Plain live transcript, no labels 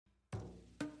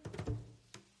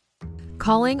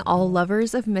calling all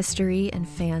lovers of mystery and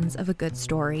fans of a good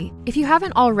story. If you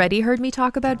haven't already heard me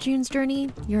talk about June's Journey,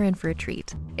 you're in for a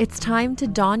treat. It's time to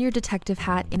don your detective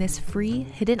hat in this free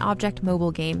hidden object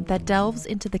mobile game that delves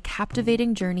into the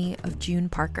captivating journey of June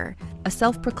Parker, a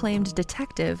self-proclaimed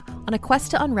detective on a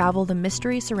quest to unravel the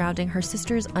mystery surrounding her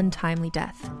sister's untimely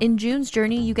death. In June's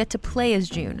Journey, you get to play as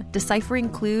June, deciphering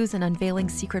clues and unveiling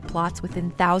secret plots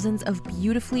within thousands of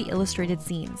beautifully illustrated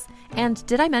scenes. And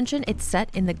did I mention it's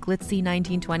set in the glitzy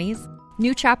 1920s?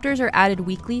 New chapters are added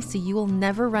weekly, so you will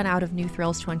never run out of new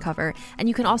thrills to uncover, and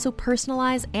you can also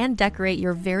personalize and decorate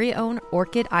your very own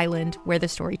Orchid Island where the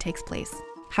story takes place.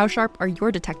 How sharp are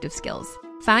your detective skills?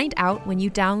 Find out when you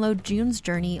download June's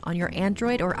Journey on your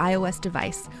Android or iOS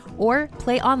device, or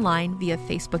play online via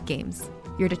Facebook Games.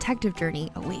 Your detective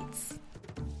journey awaits.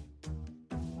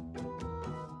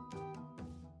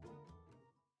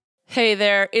 Hey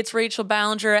there, it's Rachel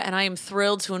Ballinger, and I am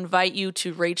thrilled to invite you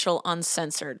to Rachel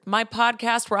Uncensored, my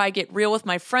podcast where I get real with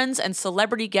my friends and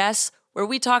celebrity guests, where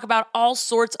we talk about all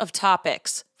sorts of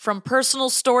topics. From personal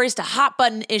stories to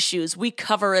hot-button issues, we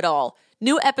cover it all.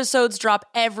 New episodes drop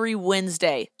every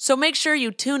Wednesday, so make sure you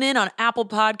tune in on Apple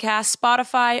Podcasts,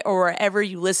 Spotify, or wherever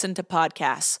you listen to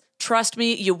podcasts. Trust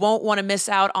me, you won't want to miss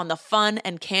out on the fun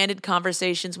and candid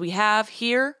conversations we have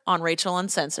here on Rachel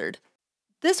Uncensored.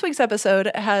 This week's episode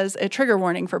has a trigger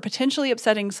warning for potentially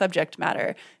upsetting subject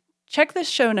matter. Check the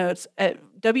show notes at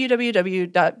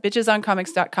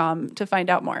www.bitchesoncomics.com to find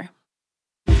out more.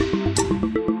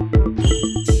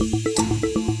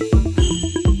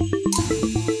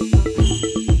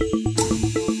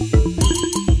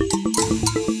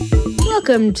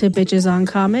 Welcome to Bitches on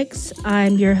Comics.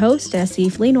 I'm your host, S.E.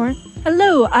 Fleenor.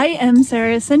 Hello, I am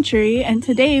Sarah Century, and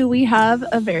today we have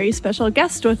a very special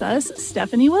guest with us,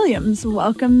 Stephanie Williams.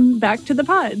 Welcome back to the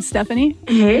pod, Stephanie.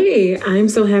 Hey, I'm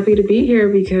so happy to be here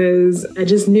because I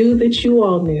just knew that you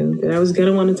all knew that I was going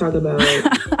to want to talk about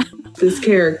this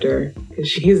character because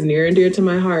she is near and dear to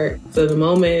my heart. So the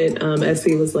moment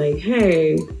Essie was like,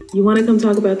 hey, you want to come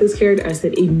talk about this character? I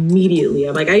said immediately.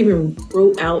 I even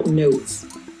wrote out notes,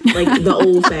 like the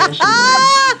old-fashioned way.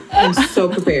 I'm so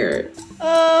prepared.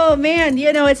 Oh man,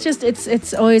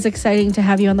 it's always exciting to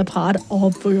have you on the pod,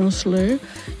 obviously.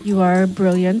 You are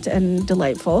brilliant and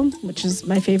delightful, which is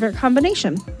my favorite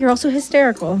combination. You're also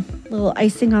hysterical. A little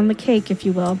icing on the cake, if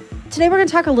you will. Today we're going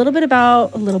to talk we're going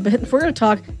to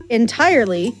talk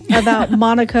entirely about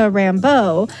Monica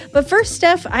Rambeau. But first,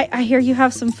 Steph, I hear you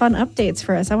have some fun updates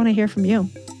for us. I want to hear from you.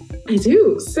 I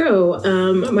do. So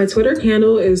my Twitter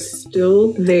handle is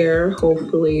still there,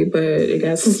 hopefully, but it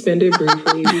got suspended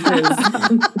briefly because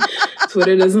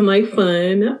Twitter doesn't like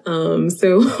fun.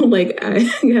 So I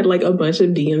had a bunch of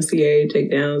DMCA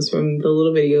takedowns from the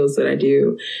little videos that I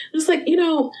do. It's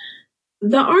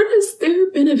the artists,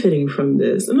 they're benefiting from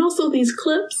this. And also these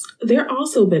clips, they're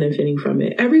also benefiting from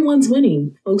it. Everyone's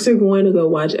winning. Folks are going to go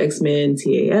watch X-Men,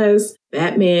 TAS,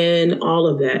 Batman, all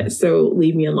of that. So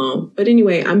leave me alone. But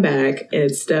anyway, I'm back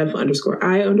at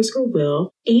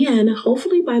Steph_I_Will. And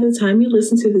hopefully by the time you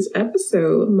listen to this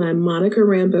episode, my Monica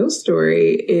Rambeau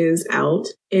story is out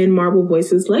in Marvel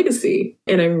Voices Legacy.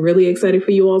 And I'm really excited for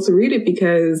you all to read it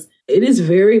because it is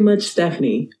very much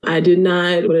Stephanie. I did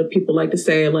not, what people like to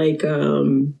say,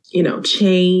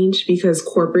 change because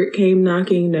corporate came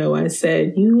knocking. No, I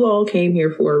said, you all came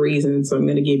here for a reason, so I'm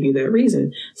going to give you that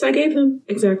reason. So I gave them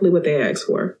exactly what they asked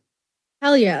for.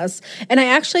 Hell yes. And I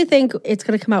actually think it's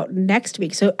going to come out next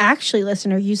week. So actually,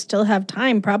 listener, you still have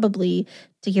time probably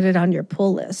to get it on your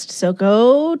pull list. So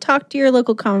go talk to your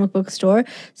local comic book store.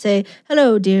 Say,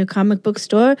 hello, dear comic book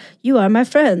store. You are my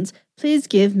friends. Please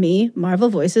give me Marvel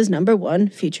Voices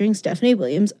 #1 featuring Stephanie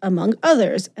Williams, among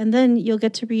others. And then you'll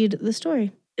get to read the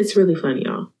story. It's really fun,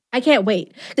 y'all. I can't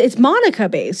wait. It's Monica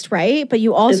based, right? But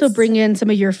you also bring in some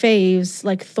of your faves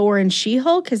like Thor and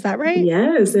She-Hulk. Is that right?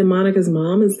 Yes. And Monica's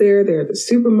mom is there. They're at the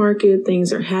supermarket.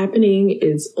 Things are happening.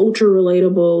 It's ultra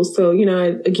relatable. So,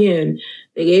 again,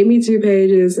 they gave me 2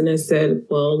 pages and I said,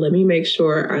 well, let me make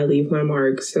sure I leave my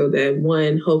mark so that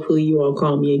one, hopefully you all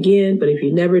call me again. But if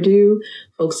you never do,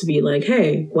 folks will be like,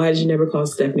 hey, why did you never call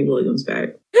Stephanie Williams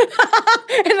back?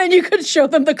 And then you could show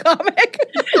them the comic.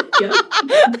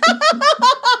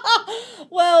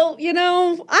 Well,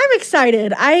 I'm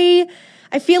excited. I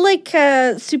feel like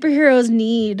superheroes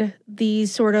need the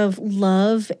sort of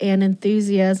love and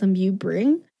enthusiasm you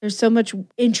bring. There's so much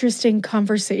interesting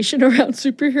conversation around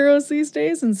superheroes these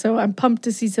days. And so I'm pumped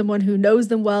to see someone who knows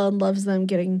them well and loves them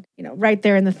getting, right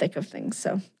there in the thick of things.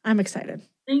 So I'm excited.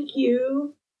 Thank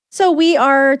you. So we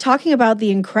are talking about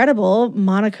the incredible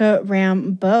Monica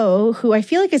Rambeau, who I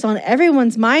feel like is on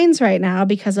everyone's minds right now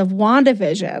because of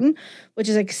WandaVision, which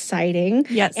is exciting.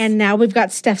 Yes. And now we've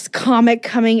got Steph's comic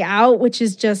coming out, which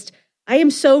is just, I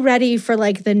am so ready for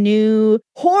like the new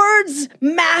hordes,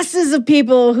 masses of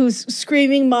people who's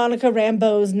screaming Monica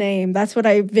Rambeau's name. That's what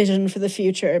I vision for the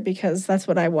future because that's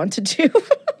what I want to do.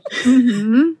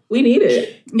 Mm-hmm. We need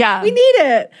it. Yeah. We need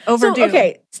it. Overdue. So,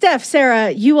 okay, Steph, Sarah,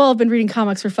 you all have been reading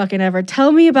comics for fucking ever.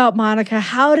 Tell me about Monica.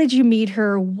 How did you meet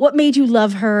her? What made you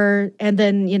love her? And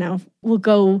then, we'll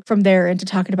go from there into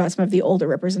talking about some of the older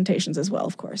representations as well,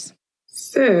 of course.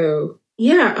 So,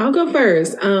 yeah, I'll go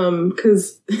first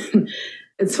because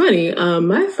it's funny.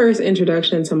 My first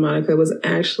introduction to Monica was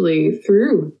actually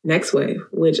through Next Wave,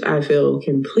 which I feel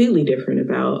completely different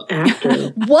about after.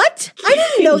 What? I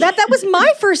didn't know that. That was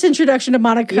my first introduction to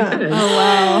Monica. Yes. Oh,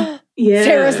 wow. Yeah.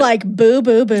 Sarah's like, boo,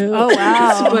 boo, boo. Oh,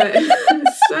 wow. But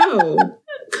so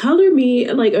color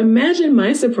me, like, imagine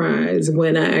my surprise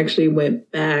when I actually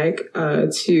went back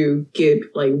to get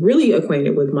like really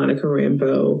acquainted with Monica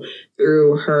Rambeau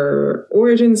through her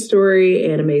origin story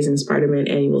and Amazing Spider-Man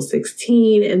Annual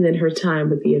 16, and then her time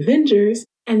with the Avengers.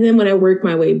 And then when I worked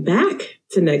my way back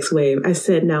to Next Wave, I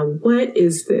said, now what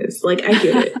is this? Like, I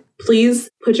get it. Please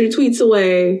put your tweets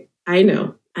away. I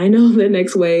know that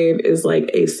Next Wave is like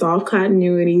a soft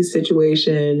continuity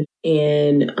situation.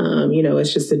 And,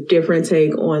 it's just a different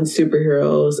take on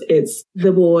superheroes. It's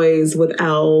the boys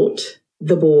without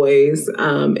the boys.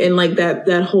 And like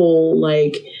that whole,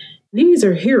 like, these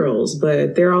are heroes,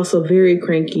 but they're also very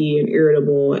cranky and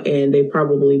irritable, and they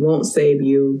probably won't save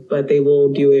you, but they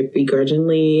will do it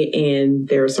begrudgingly, and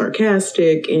they're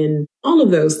sarcastic and all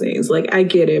of those things. Like, I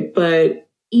get it, but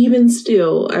even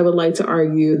still, I would like to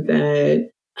argue that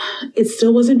it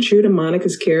still wasn't true to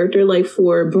Monica's character. Like,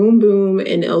 for Boom Boom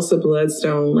and Elsa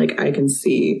Bloodstone, like, I can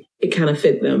see it kind of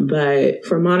fit them, but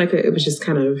for Monica, it was just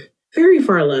kind of very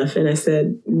far left, and I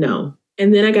said no.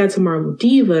 And then I got to Marvel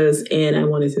Divas and I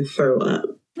wanted to throw up.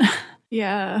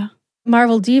 Yeah.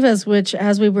 Marvel Divas, which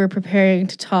as we were preparing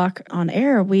to talk on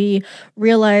air, we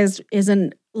realized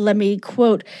isn't, let me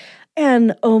quote,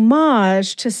 an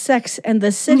homage to Sex and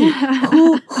the City.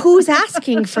 Who's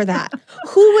asking for that?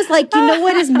 Who was like, you know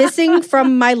what is missing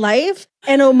from my life?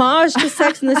 An homage to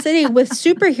Sex and the City with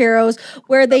superheroes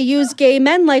where they use gay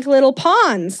men like little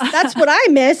pawns. That's what I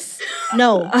miss.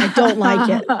 No, I don't like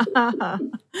it.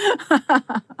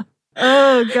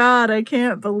 Oh, God, I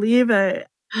can't believe it.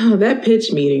 Oh, that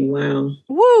pitch meeting, wow.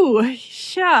 Woo,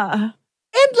 yeah.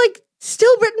 And like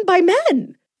still written by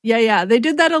men. Yeah. They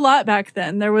did that a lot back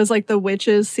then. There was like the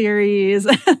Witches series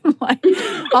and like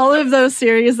all of those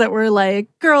series that were like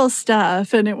girl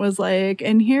stuff. And it was like,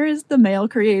 and here is the male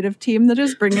creative team that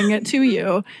is bringing it to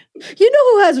you. You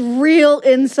know who has real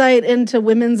insight into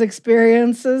women's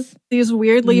experiences? These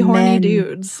weirdly horny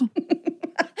dudes.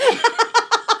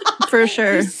 For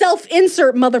sure.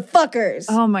 Self-insert motherfuckers.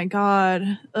 Oh my God.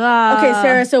 Okay,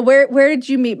 Sarah, so where did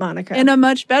you meet Monica? In a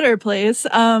much better place.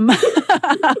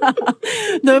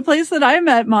 The place that I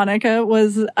met Monica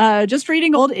was just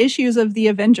reading old issues of The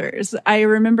Avengers. I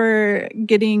remember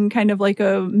getting kind of like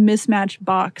a mismatched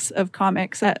box of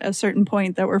comics at a certain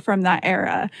point that were from that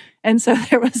era. And so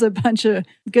there was a bunch of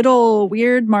good old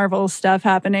weird Marvel stuff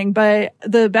happening. But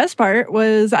the best part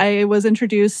was I was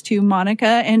introduced to Monica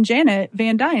and Janet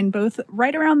Van Dyne, both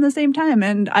right around the same time.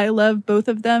 And I love both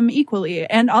of them equally.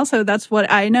 And also that's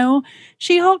what I know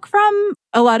She-Hulk from.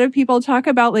 A lot of people talk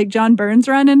about like John Byrne's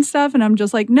run and stuff. And I'm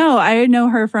just like, no, I know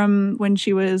her from when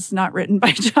she was not written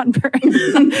by John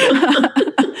Byrne.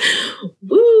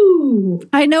 Woo!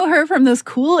 I know her from this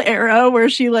cool era where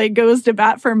she like goes to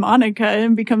bat for Monica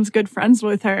and becomes good friends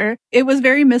with her. It was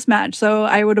very mismatched. So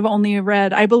I would have only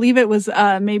read, I believe it was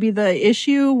maybe the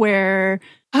issue where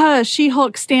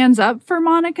She-Hulk stands up for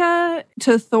Monica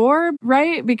to Thor,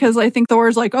 right? Because I think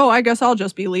Thor's like, oh, I guess I'll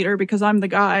just be leader because I'm the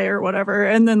guy or whatever.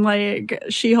 And then like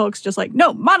She-Hulk's just like,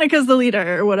 no, Monica's the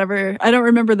leader or whatever. I don't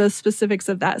remember the specifics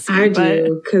of that scene. I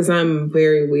do, because I'm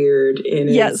very weird and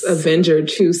it's Avenger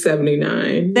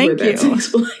 279. Thank where you. That takes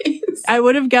place. I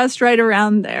would have guessed right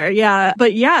around there. Yeah.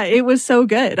 But yeah, it was so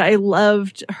good. I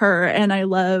loved her and I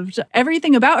loved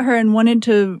everything about her and wanted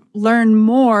to learn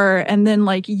more. And then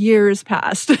like years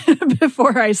passed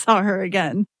before I saw her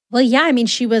again. Well, yeah, I mean,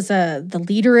 she was the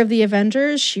leader of the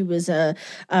Avengers. She was a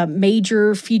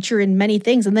major feature in many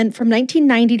things. And then from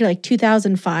 1990 to like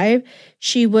 2005,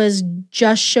 she was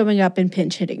just showing up in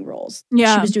pinch hitting roles.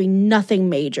 Yeah. She was doing nothing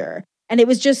major. And it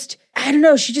was just, I don't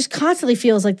know, she just constantly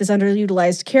feels like this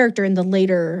underutilized character in the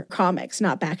later comics,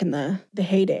 not back in the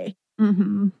heyday.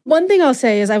 Mm-hmm. One thing I'll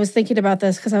say is I was thinking about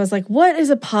this because I was like, what is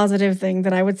a positive thing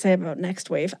that I would say about Next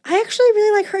Wave? I actually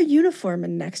really like her uniform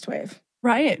in Next Wave.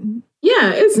 Right.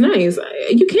 Yeah, it's nice.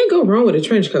 You can't go wrong with a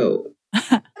trench coat.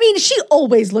 I mean, she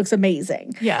always looks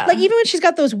amazing. Yeah. Like, even when she's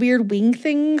got those weird wing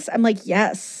things, I'm like,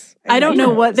 yes. I don't know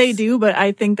those. what they do, but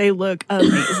I think they look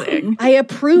amazing. I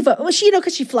approve of. Well, she,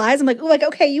 because she flies. I'm like,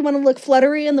 okay, you want to look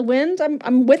fluttery in the wind?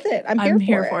 I'm with it. I'm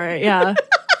here for it. Yeah.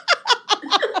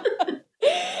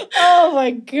 Oh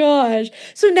my gosh.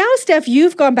 So now, Steph,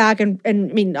 you've gone back and I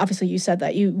mean, obviously you said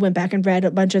that you went back and read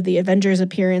a bunch of the Avengers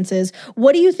appearances.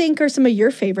 What do you think are some of your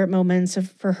favorite moments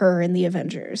for her in the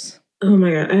Avengers? Oh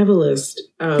my God, I have a list.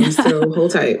 So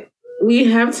hold tight. We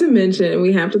have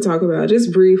to talk about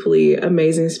just briefly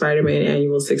Amazing Spider-Man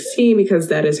Annual 16 because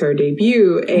that is her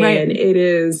debut. And It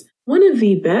is one of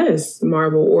the best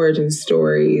Marvel origin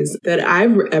stories that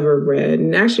I've ever read.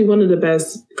 And actually one of the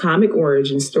best comic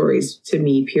origin stories to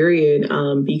me, period,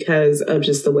 because of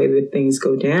just the way that things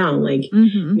go down. Like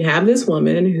you have this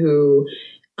woman who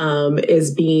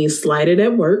is being slighted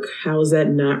at work. How is that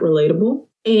not relatable?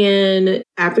 And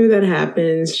after that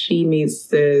happens, she meets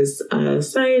this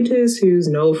scientist who's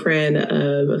no friend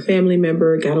of a family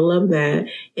member. Gotta love that.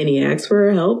 And he asks for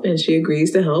her help and she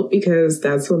agrees to help because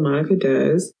that's what Monica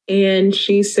does. And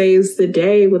she saves the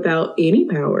day without any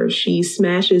power. She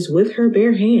smashes with her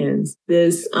bare hands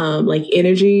this like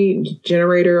energy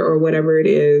generator or whatever it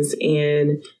is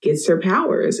and gets her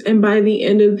powers. And by the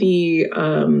end of the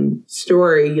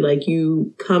story, like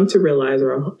you come to realize,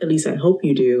 or at least I hope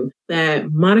you do,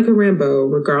 that Monica Rambeau,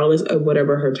 regardless of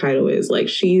whatever her title is, like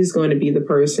she's going to be the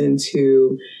person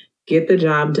to get the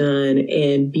job done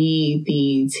and be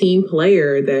the team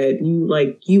player that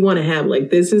you want to have. Like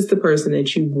this is the person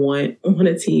that you want on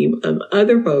a team of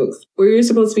other folks where you're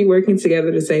supposed to be working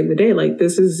together to save the day. Like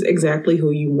this is exactly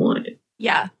who you want.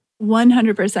 Yeah.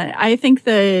 100%. I think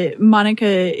that Monica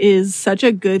is such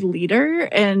a good leader.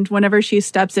 And whenever she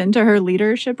steps into her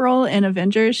leadership role in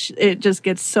Avengers, it just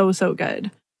gets so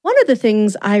good. One of the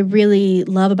things I really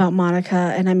love about Monica,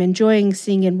 and I'm enjoying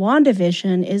seeing in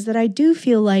WandaVision, is that I do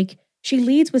feel like she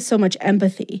leads with so much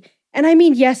empathy. And I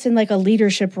mean, yes, in like a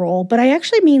leadership role, but I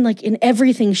actually mean like in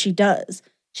everything she does.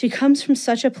 She comes from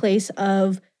such a place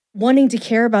of wanting to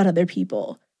care about other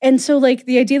people. And so like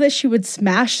the idea that she would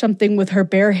smash something with her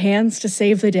bare hands to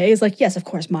save the day is like, yes, of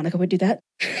course, Monica would do that.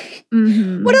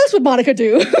 What else would Monica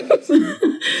do?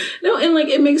 No, and like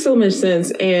it makes so much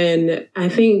sense. And I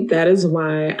think that is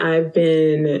why I've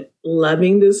been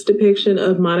loving this depiction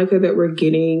of Monica that we're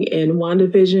getting in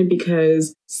WandaVision,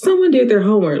 because someone did their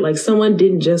homework. Like someone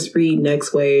didn't just read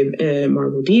Next Wave and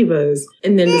Marvel Divas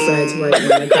and then decide to write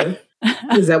Monica,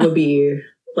 because that would be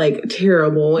like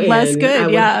terrible. And less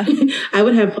good, I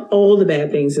would have all the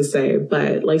bad things to say,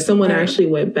 but like someone actually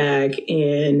went back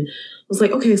and was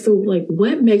like, okay, so like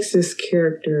what makes this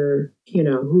character, you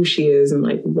know, who she is and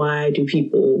like why do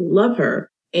people love her?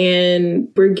 And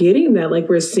we're getting that, like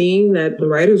we're seeing that the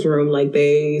writer's room, like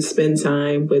they spend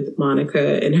time with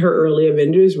Monica in her early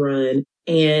Avengers run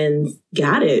and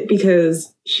got it,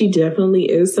 because she definitely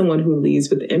is someone who leads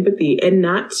with empathy and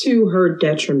not to her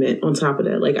detriment on top of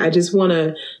that. Like, I just want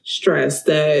to stress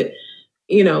that,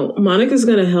 you know, Monica's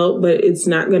going to help, but it's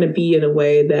not going to be in a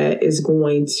way that is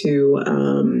going to,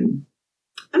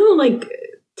 I don't know, like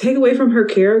take away from her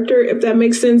character, if that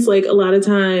makes sense. Like a lot of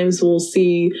times we'll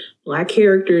see Black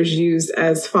characters used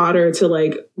as fodder to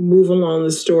like move along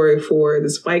the story for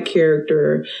this white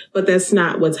character, but that's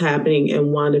not what's happening in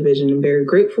WandaVision. I'm very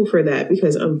grateful for that,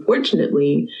 because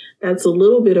unfortunately that's a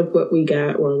little bit of what we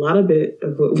got, or a lot of it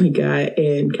of what we got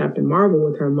in Captain Marvel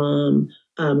with her mom,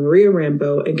 Maria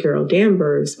Rambeau and Carol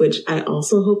Danvers, which I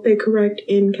also hope they correct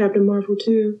in Captain Marvel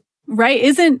too. Right.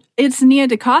 It's Nia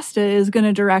DaCosta is going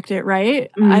to direct it, right?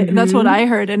 That's what I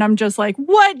heard. And I'm just like,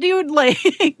 what, dude? Like,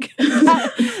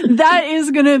 that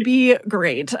is going to be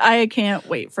great. I can't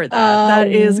wait for that.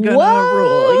 That is going to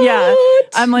rule. Yeah.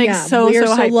 I'm like so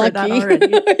hyped for that already.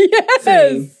 Yes.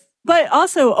 Same. But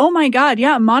also, oh my God,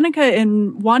 yeah, Monica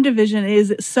in WandaVision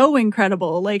is so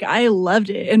incredible. Like, I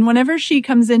loved it. And whenever she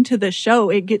comes into the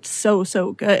show, it gets so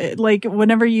good. Like,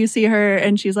 whenever you see her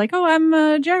and she's like, oh,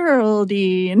 I'm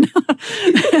Geraldine.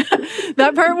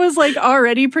 That part was like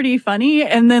already pretty funny.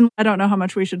 And then I don't know how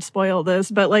much we should spoil this,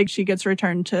 but like she gets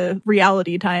returned to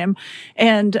reality time.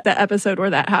 And the episode where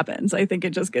that happens, I think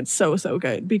it just gets so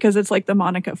good, because it's like the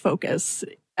Monica focus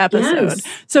episode. Yes.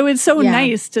 So it's so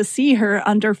nice to see her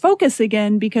under focus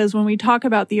again, because when we talk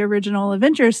about the original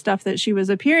Avengers stuff that she was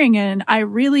appearing in, I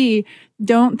really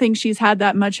don't think she's had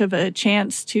that much of a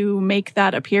chance to make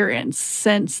that appearance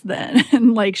since then.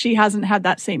 And like, she hasn't had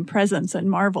that same presence in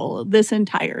Marvel this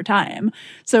entire time.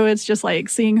 So it's just like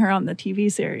seeing her on the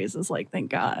TV series is like, thank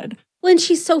God. Well, and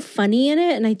she's so funny in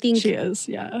it. And I think she is,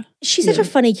 yeah. She's such a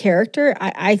funny character.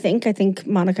 I think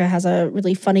Monica has a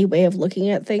really funny way of looking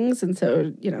at things. And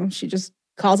so, you know, she just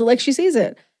calls it like she sees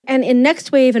it. And in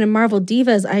Next Wave and in Marvel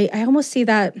Divas, I almost see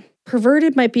that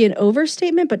perverted might be an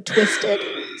overstatement, but twisted,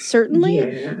 certainly,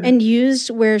 and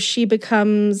used where she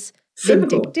becomes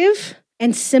vindictive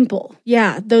and simple.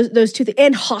 Yeah, those two things.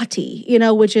 And haughty, you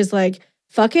know, which is like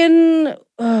fucking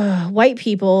white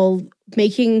people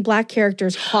making Black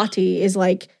characters haughty is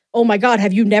like, oh my God,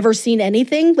 have you never seen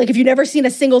anything? Like, have you never seen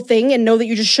a single thing and know that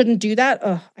you just shouldn't do that?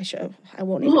 I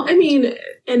won't even. Well, I mean,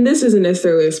 and this isn't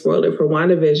necessarily a spoiler for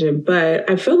WandaVision, but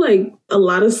I feel like a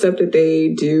lot of stuff that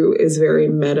they do is very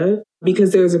meta,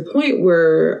 because there's a point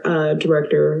where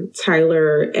director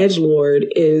Tyler Edgelord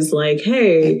is like,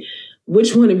 hey,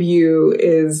 which one of you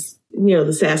is, you know,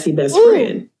 the sassy best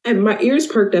friend? And my ears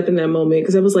perked up in that moment,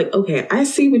 because I was like, okay, I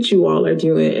see what you all are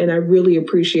doing, and I really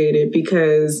appreciate it,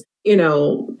 because, you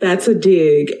know, that's a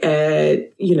dig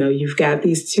at, you know, you've got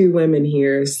these two women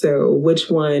here. So which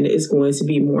one is going to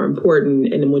be more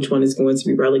important, and which one is going to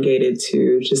be relegated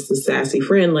to just the sassy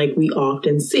friend, like we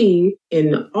often see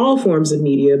in all forms of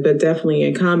media, but definitely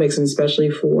in comics, and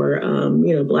especially for,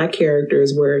 you know, Black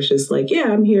characters, where it's just like, yeah,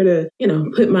 I'm here to, you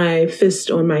know, put my fist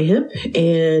on my hip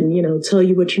and, you know, tell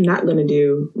you what you're not going to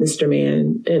do, Mr.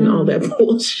 Man, and all that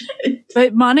bullshit.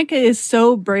 But Monica is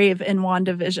so brave in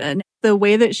WandaVision. The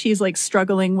way that she's like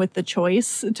struggling with the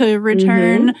choice to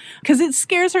return, because it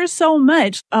scares her so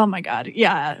much. Oh my God.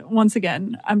 Yeah. Once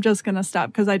again, I'm just going to stop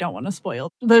because I don't want to spoil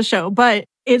the show, but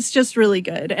it's just really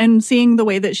good. And seeing the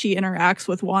way that she interacts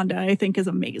with Wanda, I think is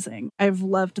amazing. I've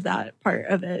loved that part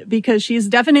of it, because she's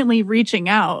definitely reaching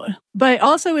out, but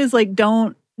also is like,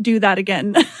 don't do that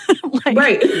again. Like,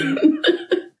 right.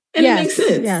 And it makes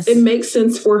sense. Yes. It makes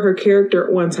sense for her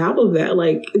character on top of that.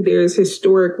 Like, there's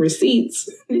historic receipts,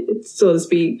 so to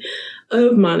speak,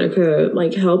 of Monica,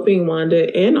 like, helping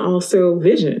Wanda and also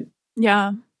Vision.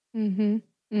 Yeah.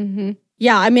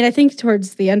 Yeah, I mean, I think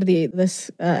towards the end of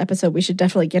this episode, we should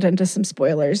definitely get into some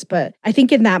spoilers. But I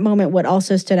think in that moment, what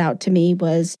also stood out to me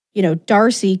was, you know,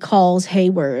 Darcy calls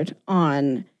Hayward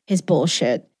on his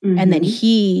bullshit. And then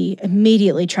he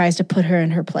immediately tries to put her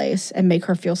in her place and make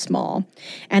her feel small.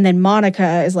 And then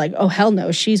Monica is like, oh, hell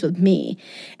no, she's with me.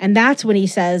 And that's when he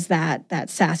says that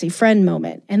sassy friend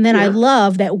moment. And then I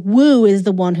love that Wu is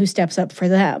the one who steps up for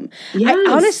them. Yes.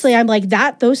 Honestly, I'm like,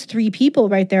 those three people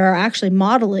right there are actually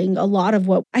modeling a lot of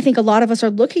what I think a lot of us are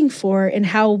looking for in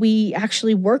how we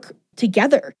actually work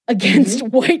together against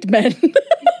white men.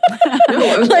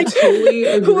 No, like, totally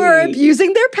agree. Who are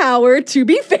abusing their power. To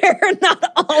be fair, not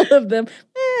all of them.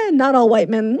 Not all white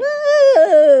men.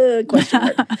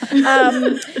 Question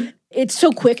mark. It's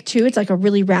so quick too. It's like a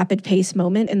really rapid pace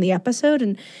moment in the episode,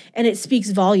 and it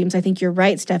speaks volumes. I think you're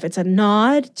right, Steph. It's a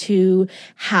nod to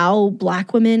how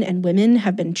Black women and women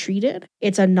have been treated.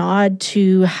 It's a nod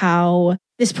to how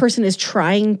this person is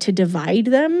trying to divide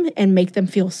them and make them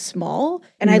feel small.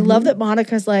 And I love that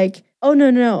Monica's like, oh,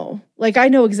 no. Like, I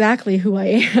know exactly who I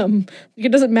am.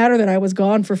 It doesn't matter that I was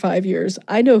gone for 5 years.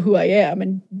 I know who I am,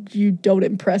 and you don't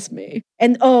impress me.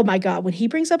 And oh my God, when he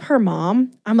brings up her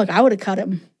mom, I'm like, I would have cut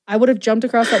him. I would have jumped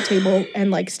across that table and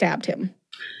like stabbed him.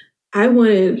 I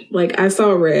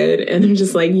saw Red, and I'm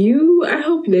just like, I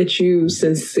hope that you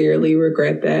sincerely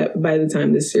regret that by the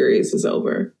time this series is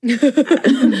over.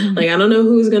 Like, I don't know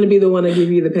who's going to be the one to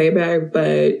give you the payback,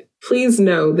 but please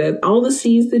know that all the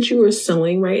seeds that you are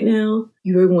sowing right now,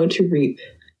 you are going to reap.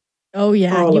 Oh,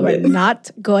 yeah. You are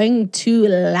not going to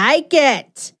like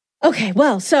it. Okay,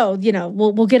 well, so, you know,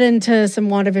 we'll get into some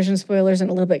WandaVision spoilers in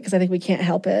a little bit, because I think we can't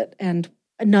help it. And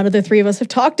none of the three of us have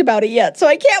talked about it yet, so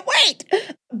I can't wait.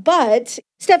 But,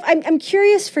 Steph, I'm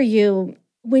curious for you,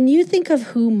 when you think of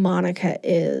who Monica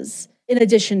is, in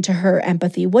addition to her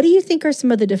empathy, what do you think are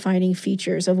some of the defining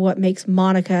features of what makes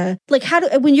Monica, like,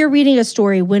 when you're reading a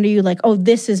story, when are you like, oh,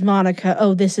 this is Monica,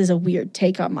 oh, this is a weird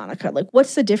take on Monica? Like,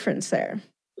 what's the difference there?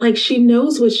 Like, she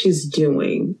knows what she's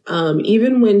doing.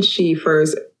 Even when she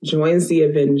first joins the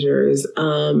Avengers,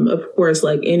 of course,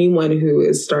 like anyone who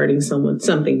is starting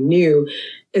something new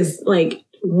is like,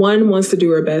 one, wants to do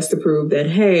her best to prove that,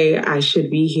 hey, I should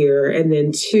be here. And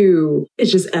then two,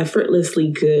 is just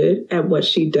effortlessly good at what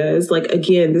she does. Like,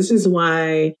 again, this is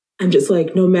why I'm just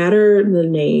like, no matter the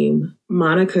name,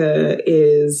 Monica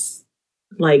is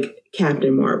like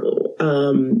Captain Marvel,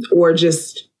 or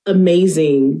just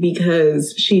amazing,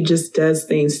 because she just does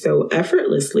things so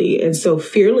effortlessly and so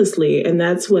fearlessly. And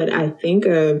that's what I think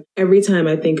of every time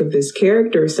I think of this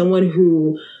character, someone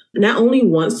who not only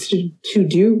wants to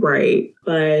do right,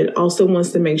 but also wants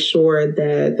to make sure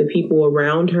that the people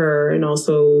around her, and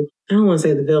also, I don't want to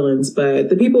say the villains, but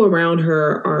the people around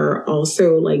her are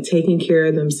also like taking care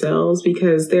of themselves,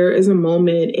 because there is a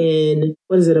moment in,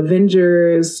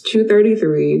 Avengers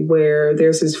 233, where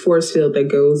there's this force field that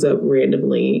goes up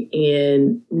randomly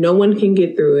and no one can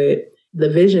get through it. The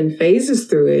Vision phases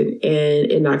through it and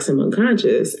it knocks him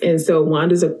unconscious. And so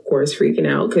Wanda's, of course, freaking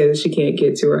out because she can't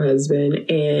get to her husband.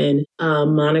 And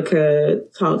Monica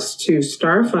talks to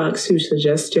Star Fox, who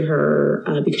suggests to her,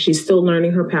 because she's still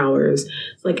learning her powers,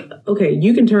 it's like, okay,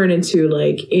 you can turn into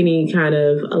like any kind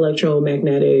of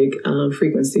electromagnetic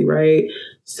frequency, right?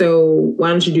 So why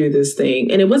don't you do this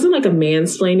thing? And it wasn't like a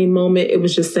mansplaining moment. It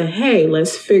was just a, hey,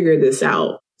 let's figure this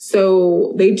out.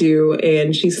 So they do,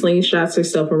 and she slingshots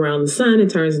herself around the sun and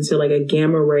turns into like a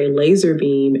gamma ray laser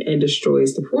beam and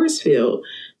destroys the force field.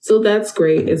 So that's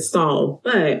great. It's solved.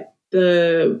 But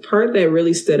the part that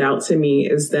really stood out to me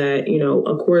is that,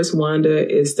 of course, Wanda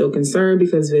is still concerned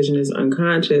because Vision is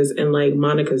unconscious, and like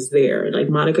Monica's there. Like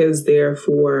Monica is there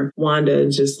for Wanda,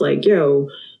 just like, yo,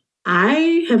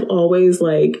 I have always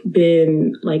like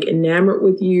been like enamored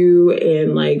with you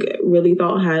and like really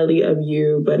thought highly of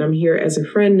you, but I'm here as a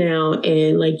friend now,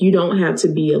 and like you don't have to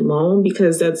be alone,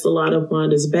 because that's a lot of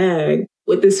Wanda's bag,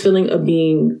 with this feeling of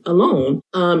being alone.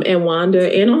 And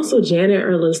Wanda and also Janet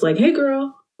are just like, hey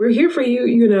girl, we're here for you.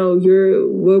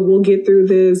 We'll get through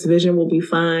this. Vision will be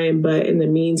fine. But in the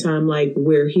meantime, like,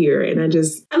 we're here. And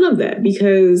I love that,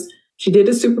 because she did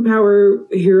a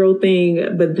superpower hero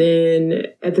thing, but then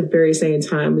at the very same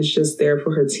time was just there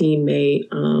for her teammate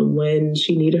when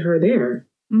she needed her there.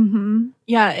 Mm-hmm.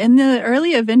 Yeah, in the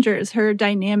early Avengers, her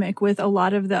dynamic with a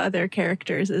lot of the other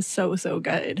characters is so, so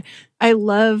good. I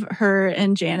love her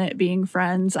and Janet being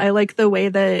friends. I like the way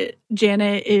that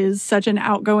Janet is such an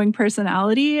outgoing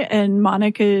personality and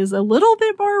Monica is a little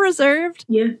bit more reserved.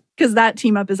 Yeah. Because that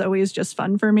team up is always just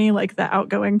fun for me, like the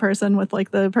outgoing person with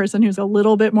like the person who's a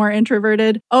little bit more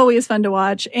introverted. Always fun to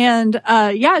watch. And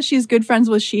she's good friends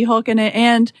with She-Hulk in it.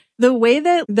 And the way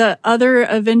that the other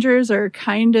Avengers are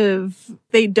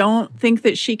they don't think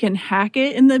that she can hack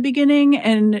it in the beginning,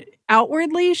 and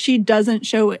outwardly she doesn't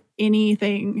show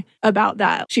anything about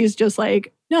that. She's just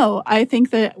like, no, I think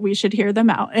that we should hear them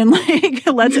out and like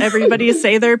lets everybody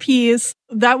say their piece.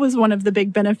 That was one of the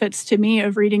big benefits to me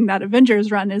of reading that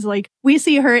Avengers run, is like we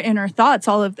see her inner thoughts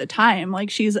all of the time. Like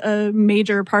she's a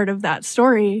major part of that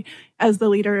story as the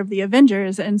leader of the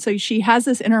Avengers. And so she has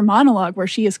this inner monologue where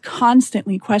she is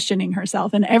constantly questioning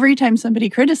herself. And every time somebody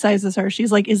criticizes her,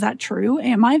 she's like, is that true?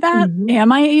 Am I that? Mm-hmm.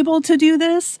 Am I able to do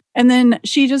this? And then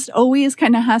she just always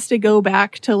kind of has to go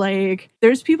back to like,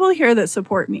 there's people here that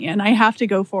support me and I have to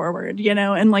go forward,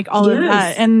 and like all of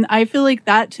that. And I feel like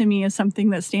that to me is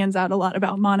something that stands out a lot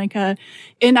about Monica.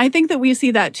 And I think that we see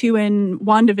that too in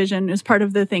WandaVision as part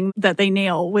of the thing that they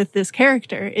nail with this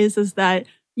character is that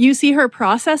you see her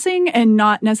processing and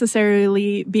not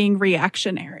necessarily being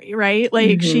reactionary, right?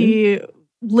 Like she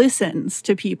listens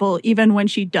to people even when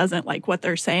she doesn't like what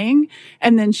they're saying,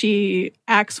 and then she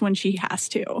acts when she has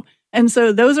to. And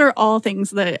so those are all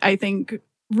things that I think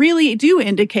really do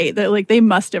indicate that like they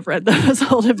must have read those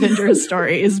old Avengers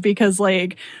stories, because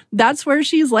like that's where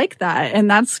she's like that. And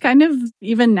that's kind of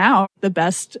even now the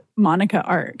best Monica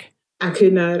arc. I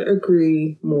could not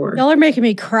agree more. Y'all are making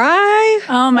me cry.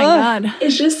 Oh my God.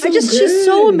 It's just good. She's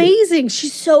so amazing.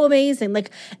 She's so amazing. Like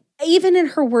even in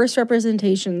her worst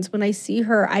representations, when I see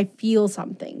her, I feel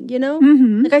something,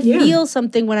 Mm-hmm. Like I feel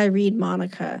something when I read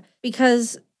Monica,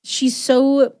 because she's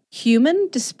so human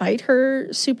despite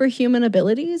her superhuman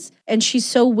abilities. And she's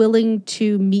so willing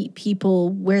to meet people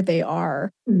where they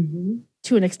are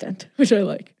to an extent, which I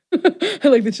like. I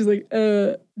like that she's like,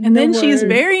 and then she's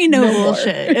very no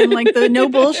bullshit. And like the no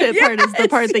bullshit part is the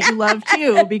part that you love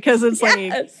too, because it's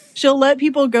like she'll let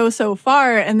people go so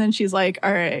far and then she's like,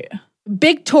 all right.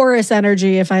 Big Taurus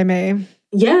energy, if I may.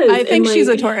 Yes. I think she's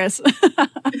a Taurus.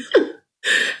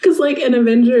 Because like in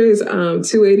Avengers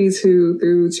 282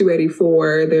 through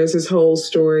 284, there's this whole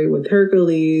story with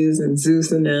Hercules and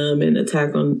Zeus and them and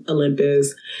Attack on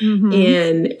Olympus. Mm-hmm.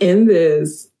 And in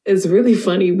this, it's really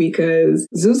funny because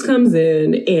Zeus comes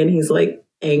in and he's like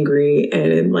angry,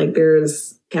 and like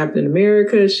there's Captain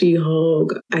America,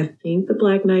 She-Hulk, I think the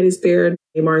Black Knight is there,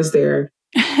 Neymar is there.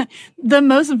 The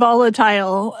most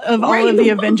volatile of all of the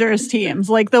Avengers teams,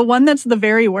 like the one that's the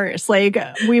very worst. Like,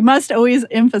 we must always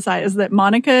emphasize that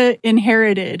Monica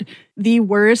inherited the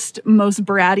worst, most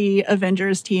bratty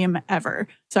Avengers team ever.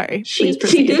 Sorry, she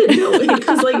did,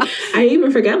 because like I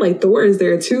even forgot, like Thor is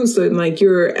there too. So like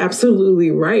you're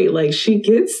absolutely right. Like she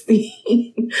gets the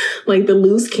like the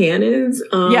loose cannons,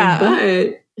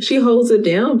 but she holds it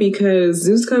down because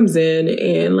Zeus comes in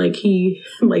and like he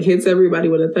like hits everybody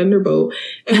with a thunderbolt,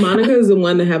 and Monica is the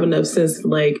one to have enough sense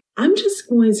like, I'm just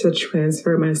going to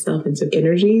transfer myself into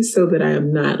energy so that I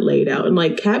am not laid out. And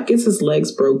like Cap gets his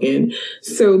legs broken,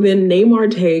 so then Namor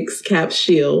takes Cap's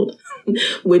shield,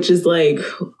 which is like,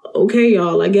 okay,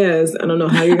 y'all, I guess I don't know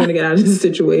how you're gonna get out of this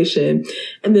situation.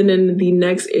 And then in the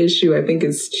next issue, I think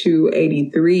it's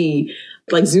 283.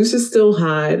 Like Zeus is still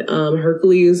hot.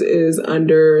 Hercules is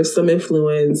under some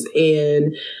influence,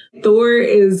 and Thor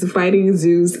is fighting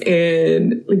Zeus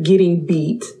and getting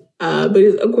beat. But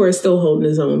he's, of course, still holding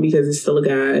his own because he's still a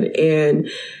god. And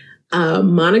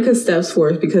Monica steps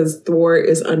forth because Thor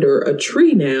is under a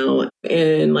tree now,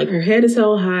 and like her head is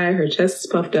held high, her chest is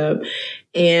puffed up,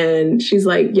 and she's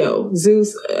like, "Yo,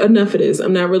 Zeus, enough of this.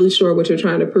 I'm not really sure what you're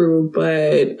trying to prove,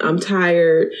 but I'm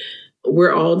tired.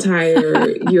 We're all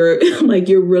tired. You're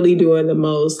really doing the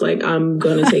most. Like, I'm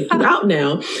going to take you out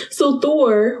now." So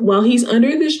Thor, while he's under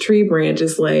this tree branch,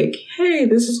 is like, "Hey,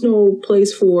 this is no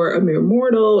place for a mere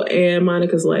mortal." And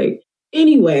Monica's like,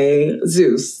 "Anyway,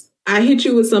 Zeus, I hit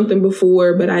you with something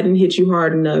before, but I didn't hit you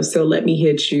hard enough. So let me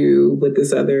hit you with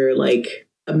this other, like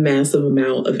a massive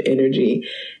amount of energy."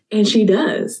 And she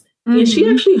does. And she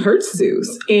actually hurts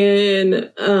Zeus.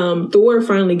 And Thor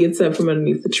finally gets up from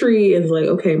underneath the tree and is like,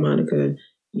 "Okay, Monica,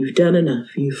 you've done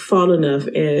enough. You've fought enough."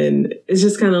 And it's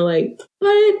just kind of like, "But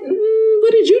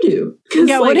what did you do?"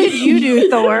 Yeah, like, what did you do,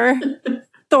 Thor?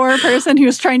 Thor person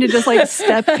who's trying to just like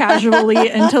step casually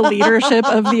into leadership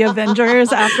of the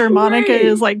Avengers after Monica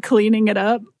is like cleaning it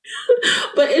up.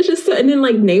 But it's just, and then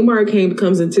like Namor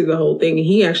comes into the whole thing, and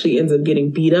he actually ends up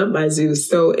getting beat up by Zeus.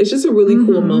 So it's just a really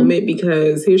cool moment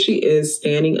because here she is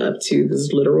standing up to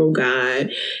this literal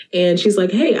god, and she's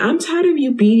like, "Hey, I'm tired of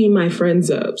you beating my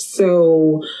friends up.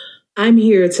 So I'm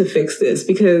here to fix this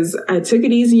because I took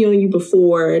it easy on you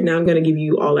before. Now I'm going to give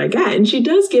you all I got." And she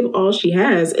does give all she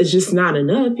has. It's just not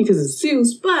enough because it's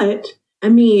Zeus. But I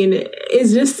mean,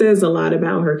 it just says a lot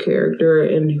about her character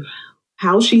and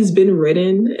how she's been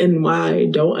written, and why I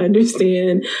don't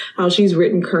understand how she's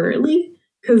written currently.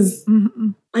 Because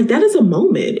like that is a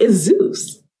moment. It's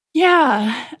Zeus.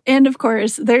 Yeah. And of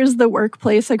course, there's the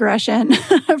workplace aggression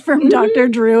from Dr.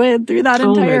 Druid through that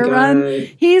entire run.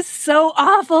 He's so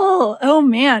awful. Oh,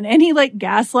 man. And he like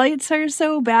gaslights her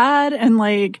so bad and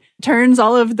like turns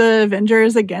all of the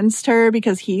Avengers against her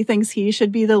because he thinks he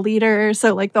should be the leader.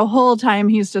 So like the whole time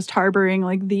he's just harboring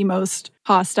like the most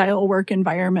hostile work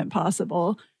environment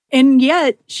possible. And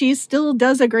yet she still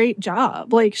does a great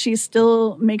job. Like she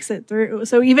still makes it through.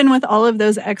 So even with all of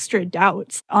those extra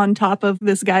doubts on top of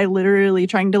this guy literally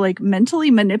trying to like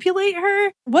mentally manipulate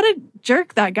her, what a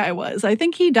jerk that guy was. I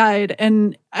think he died.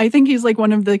 And I think he's like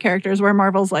one of the characters where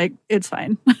Marvel's like, it's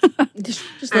fine. just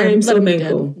let him be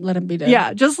dead. Let him be dead.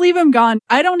 Yeah, just leave him gone.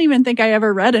 I don't even think I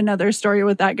ever read another story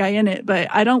with that guy in it, but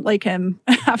I don't like him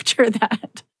after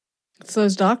that. It's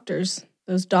those doctors.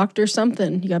 Those doctors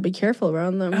something. You got to be careful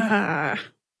around them. I've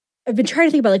been trying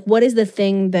to think about like what is the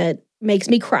thing that makes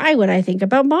me cry when I think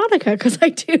about Monica, because I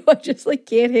do. I just like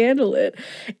can't handle it.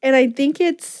 And I think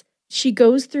it's she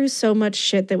goes through so much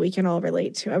shit that we can all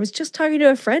relate to. I was just talking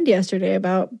to a friend yesterday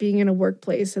about being in a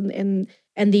workplace and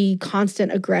the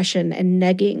constant aggression and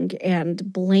negging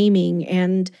and blaming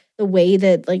and the way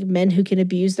that like men who can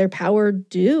abuse their power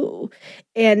do.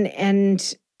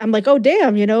 And I'm like, oh,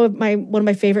 damn, you know, if one of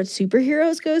my favorite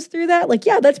superheroes goes through that, like,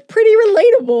 yeah, that's pretty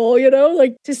relatable, you know,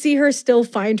 like to see her still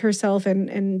find herself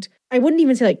and I wouldn't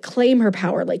even say like claim her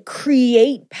power, like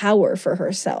create power for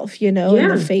herself, you know, in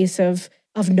the face of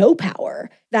no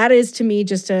power. That is to me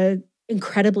just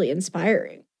incredibly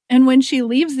inspiring. And when she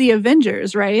leaves the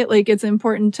Avengers, right, like it's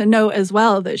important to note as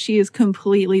well that she is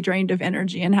completely drained of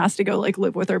energy and has to go like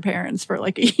live with her parents for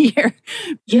like a year.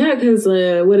 Yeah, because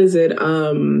what is it?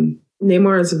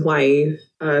 Namor's wife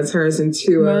turns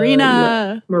into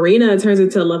Marina. Marina turns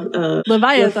into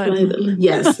Leviathan.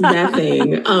 Yes, that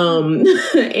thing.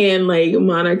 And like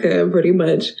Monica pretty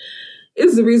much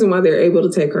is the reason why they're able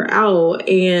to take her out.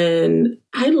 And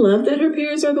I love that her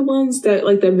parents are the ones that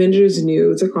like the Avengers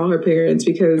knew to call her parents,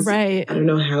 because I don't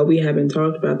know how we haven't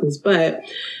talked about this, but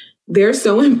they're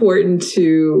so important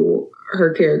to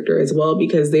her character as well,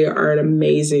 because they are an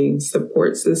amazing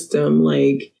support system.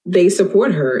 Like, they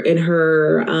support her in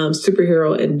her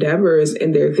superhero endeavors,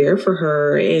 and they're there for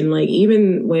her. And like,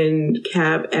 even when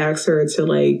Cap asks her to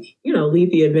like, you know,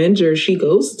 leave the Avengers, she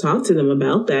goes to talk to them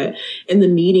about that in the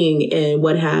meeting and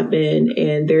what happened.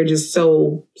 And they're just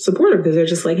so supportive, because they're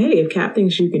just like, hey, if Cap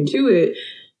thinks you can do it,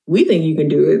 we think you can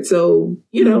do it. So,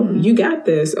 you know, you got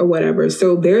this or whatever.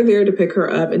 So they're there to pick her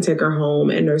up and take her home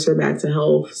and nurse her back to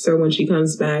health. So when she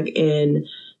comes back in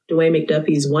Dwayne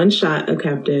McDuffie's one shot of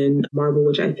Captain Marvel,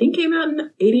 which I think came out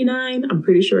in 89, I'm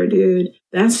pretty sure it did.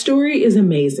 That story is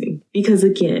amazing because,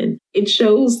 again, it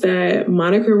shows that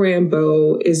Monica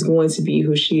Rambeau is going to be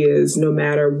who she is, no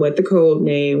matter what the code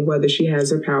name, whether she has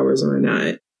her powers or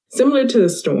not. Similar to the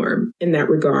Storm in that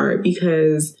regard,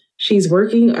 because she's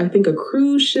working, I think, a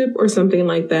cruise ship or something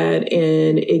like that,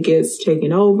 and it gets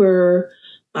taken over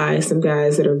by some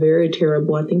guys that are very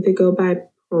terrible. I think they go by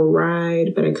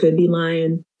Pride, but I could be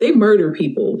lying. They murder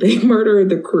people. They murder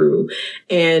the crew.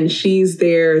 And she's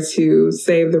there to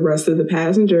save the rest of the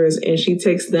passengers, and she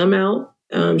takes them out.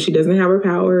 She doesn't have her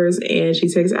powers, and she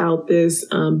takes out this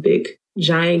big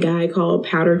giant guy called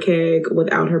Powder Keg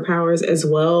without her powers as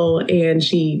well. And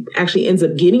she actually ends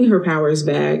up getting her powers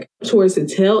back towards the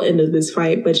tail end of this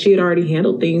fight, but she had already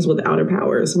handled things without her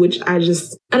powers, which I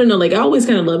don't know, like, I always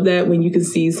kind of love that when you can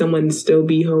see someone still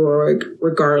be heroic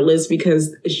regardless,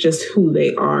 because it's just who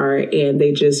they are, and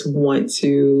they just want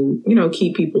to, you know,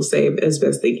 keep people safe as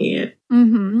best they can.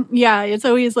 Mm-hmm. Yeah, it's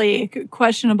always like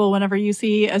questionable whenever you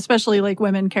see, especially like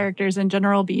women characters in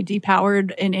general, be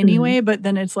depowered in any way. But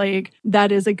then it's like,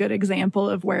 that is a good example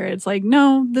of where it's like,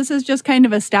 no, this is just kind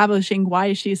of establishing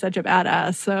why she's such a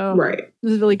badass. So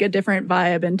this is like a different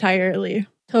vibe entirely.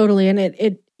 Totally.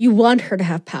 And you want her to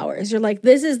have powers. You're like,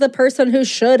 this is the person who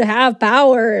should have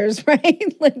powers,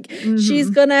 right? Like, she's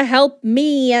gonna help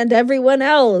me and everyone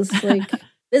else. Like,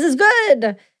 this is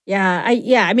good.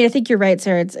 I mean, I think you're right,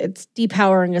 Sarah. It's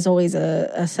depowering is always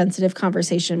a sensitive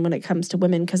conversation when it comes to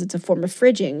women, because it's a form of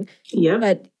fridging. Yeah.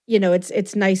 But, you know,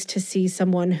 it's nice to see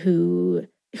someone who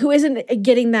isn't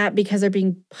getting that because they're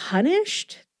being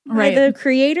punished by the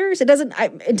creators. It doesn't,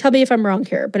 and tell me if I'm wrong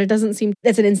here, but it doesn't seem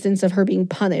that's an instance of her being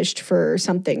punished for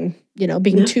something, you know,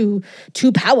 being too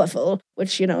powerful,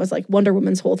 which, you know, is like Wonder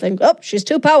Woman's whole thing. Oh, she's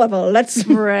too powerful. Let's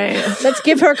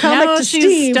give her comic now to she's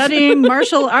Steve. Studying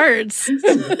martial arts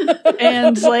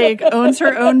and like owns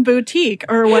her own boutique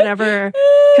or whatever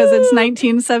because it's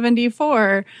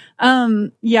 1974.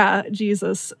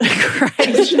 Jesus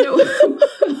Christ. You know,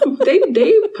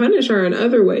 they punish her in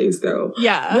other ways though.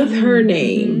 Yeah. With her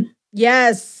name.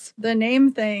 Yes. The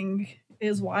name thing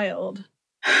is wild.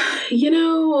 You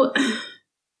know,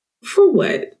 for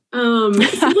what? So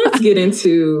let's get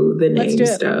into the name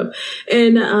stuff.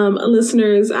 And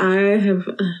listeners, I have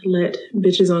let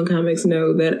Bitches on Comics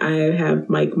know that I have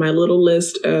my little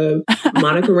list of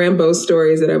Monica Rambeau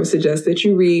stories that I would suggest that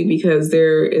you read, because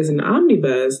there is an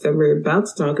omnibus that we're about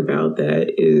to talk about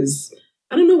that is,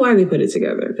 I don't know why they put it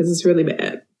together because it's really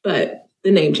bad, but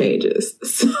the name changes.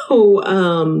 So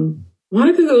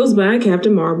Monica goes by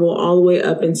Captain Marvel all the way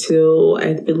up until,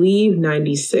 I believe,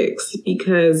 96,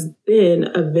 because then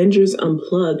Avengers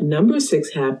Unplugged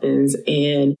 #6 happens.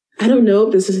 And I don't know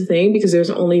if this is a thing, because there's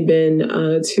only been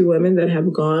 2 women that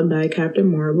have gone by Captain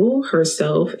Marvel,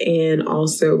 herself and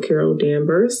also Carol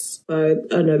Danvers. But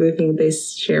another thing they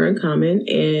share in common,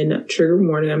 and trigger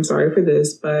warning, I'm sorry for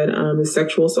this, but is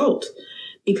sexual assault.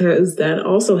 Because that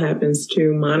also happens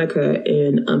to Monica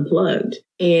in Unplugged.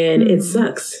 And it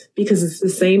sucks because it's the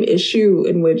same issue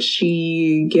in which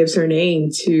she gives her name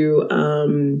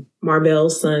to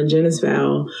Mar-Vell's son,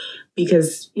 Genis-Vell,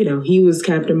 because, you know, he was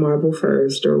Captain Marvel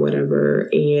first or whatever.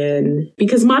 And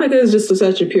because Monica is just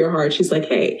such a pure heart, she's like,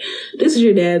 hey, this is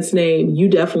your dad's name. You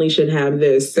definitely should have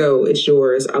this. So it's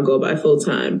yours. I'll go by full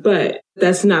time. But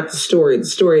that's not the story. The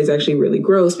story is actually really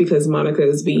gross because Monica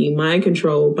is being mind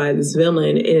controlled by this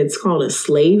villain, and it's called a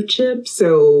slave chip.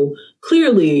 So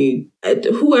clearly,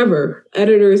 whoever,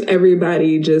 editors,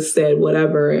 everybody just said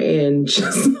whatever and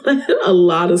just let a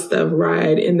lot of stuff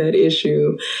ride in that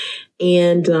issue.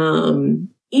 And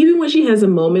even when she has a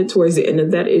moment towards the end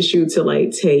of that issue to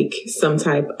like take some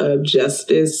type of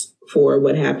justice for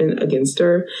what happened against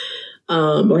her,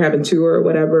 or happened to her or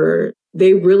whatever,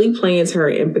 they really play into her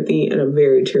empathy in a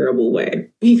very terrible way,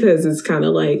 because it's kind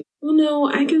of like, well, no,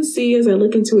 I can see as I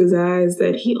look into his eyes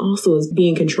that he also is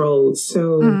being controlled.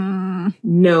 So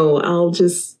no, I'll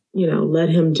just let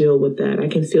him deal with that. I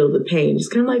can feel the pain. It's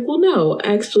kind of like, well, no,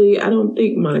 actually, I don't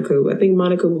think I think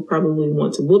Monica would probably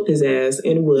want to whoop his ass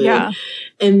and would. Yeah.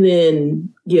 And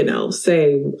then,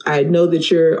 say, I know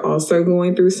that you're also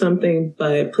going through something,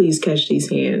 but please catch these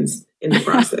hands in the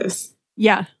process.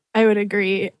 Yeah. I would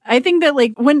agree. I think that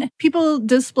like when people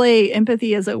display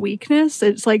empathy as a weakness,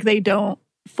 it's like they don't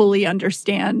fully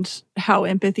understand how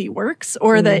empathy works,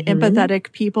 or that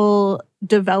empathetic people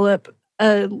develop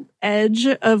a edge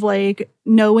of like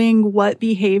knowing what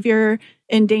behavior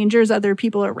endangers other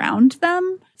people around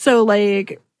them. So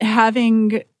like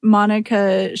having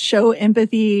Monica show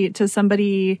empathy to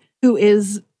somebody who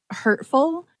is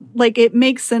hurtful, like it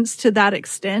makes sense to that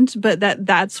extent, but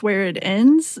that's where it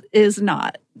ends is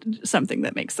not something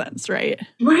that makes sense, right?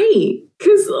 Right.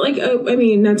 Because,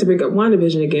 not to bring up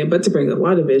WandaVision again, but to bring up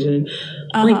WandaVision,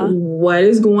 like what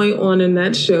is going on in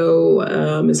that show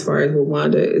as far as what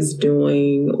Wanda is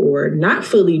doing or not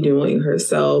fully doing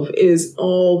herself is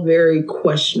all very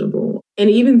questionable. And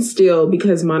even still,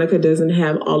 because Monica doesn't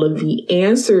have all of the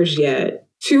answers yet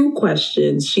to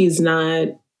questions, she's not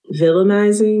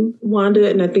villainizing Wanda.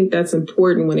 And I think that's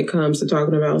important when it comes to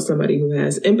talking about somebody who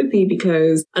has empathy,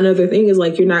 because another thing is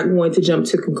like, you're not going to jump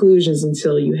to conclusions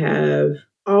until you have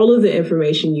all of the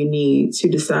information you need to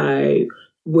decide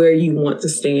where you want to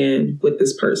stand with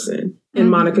this person.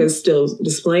 And Monica is still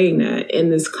displaying that in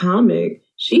this comic.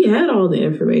 She had all the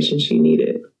information she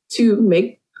needed to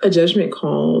make a judgment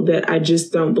call that I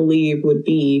just don't believe would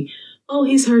be, oh,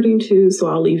 he's hurting too, so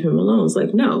I'll leave him alone. It's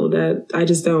like, no,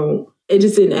 it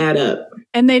just didn't add up.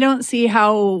 And they don't see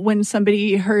how when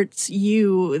somebody hurts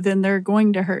you, then they're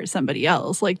going to hurt somebody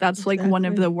else. Like that's like one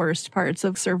of the worst parts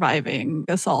of surviving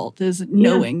assault is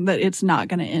knowing that it's not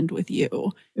going to end with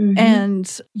you.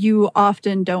 And you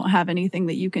often don't have anything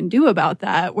that you can do about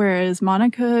that. Whereas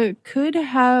Monica could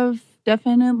have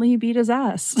definitely beat his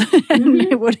ass. And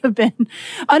it would have been,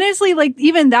 honestly, like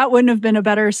even that wouldn't have been a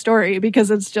better story,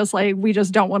 because it's just like, we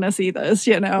just don't want to see this,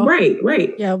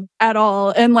 Right. Yeah, at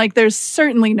all. And like, there's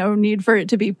certainly no need for it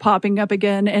to be popping up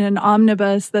again in an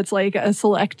omnibus that's like a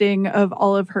selecting of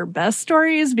all of her best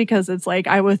stories, because it's like,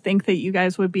 I would think that you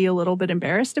guys would be a little bit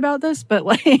embarrassed about this, but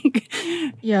like,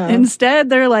 instead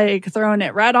they're like throwing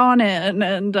it right on in.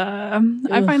 And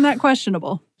I find that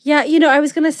questionable. Yeah, I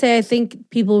was going to say, I think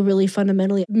people really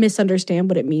fundamentally misunderstand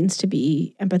what it means to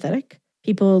be empathetic.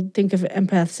 People think of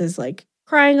empaths as like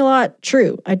crying a lot.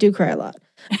 True, I do cry a lot.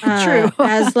 True.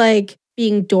 As like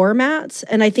being doormats.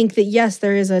 And I think that, yes,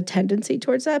 there is a tendency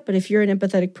towards that. But if you're an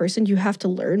empathetic person, you have to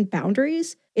learn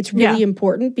boundaries. It's really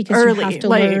important because you have to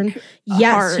learn.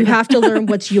 Yes, you have to learn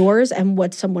what's yours and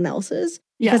what's someone else's.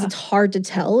 Because it's hard to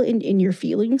tell in your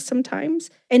feelings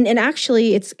sometimes. And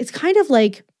actually, it's kind of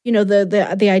like,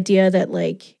 the idea that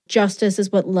like justice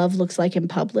is what love looks like in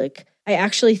public. I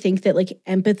actually think that like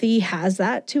empathy has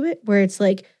that to it, where it's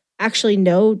like, actually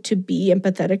no, to be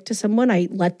empathetic to someone, I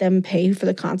let them pay for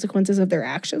the consequences of their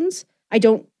actions. I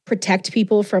don't protect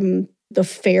people from the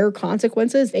fair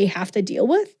consequences they have to deal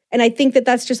with. And I think that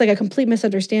that's just like a complete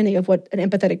misunderstanding of what an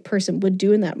empathetic person would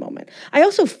do in that moment. I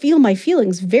also feel my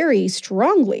feelings very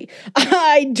strongly.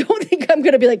 I don't think I'm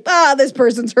going to be like, this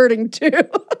person's hurting too.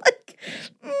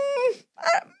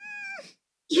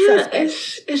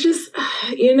 It's just,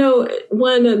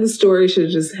 one, the story should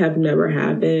just have never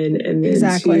happened. And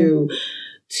then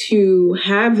to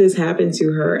have this happen to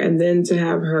her, and then to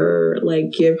have her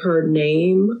like give her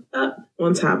name up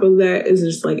on top of that is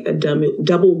just like a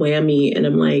double whammy. And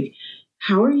I'm like,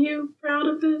 how are you proud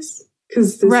of this?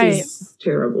 Because this is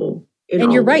terrible.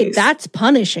 And you're right. That's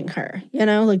punishing her.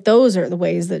 Like those are the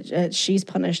ways that she's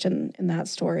punished in that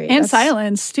story. And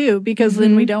silence too, because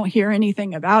then we don't hear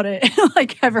anything about it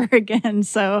like ever again.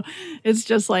 So it's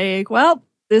just like, well,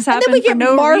 this happened for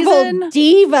no Marvel reason.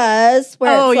 Divas,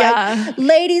 where like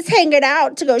ladies hanging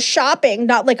out to go shopping,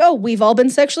 not like, oh, we've all been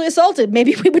sexually assaulted.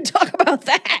 Maybe we would talk about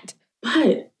that.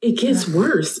 But it gets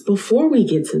worse before we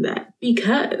get to that,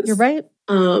 because you're right.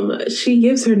 She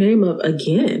gives her name up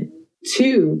again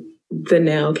to the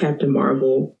now Captain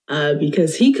Marvel,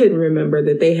 because he couldn't remember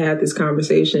that they had this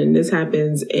conversation. This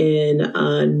happens in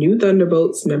New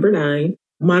Thunderbolts #9.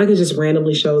 Monica just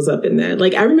randomly shows up in that.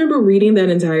 Like, I remember reading that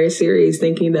entire series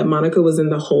thinking that Monica was in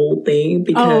the whole thing,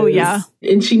 because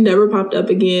and she never popped up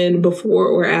again before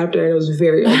or after, and I was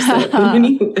very upset. But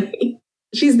anyway,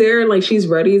 she's there, like she's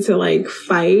ready to like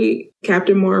fight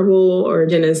Captain Marvel or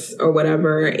Genis or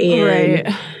whatever,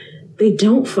 and they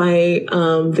don't fight.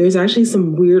 There's actually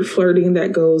some weird flirting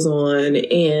that goes on,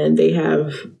 and they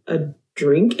have a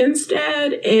drink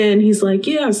instead. And he's like,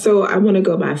 yeah, so I want to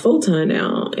go by Photon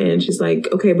now. And she's like,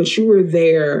 okay, but you were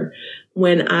there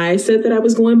when I said that I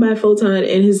was going by Photon,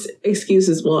 and his excuse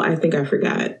is, well, I think I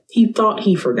forgot. He thought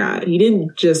he forgot. He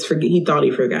didn't just forget. He thought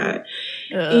he forgot.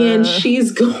 And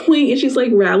she's going and she's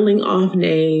like rattling off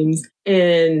names.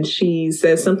 And she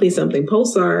says something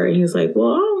Pulsar. And he's like,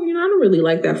 well, I don't really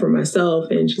like that for myself.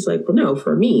 And she's like, well, no,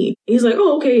 for me. He's like,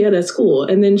 oh, okay, yeah, that's cool.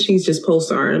 And then she's just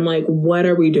Pulsar. And I'm like, what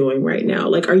are we doing right now?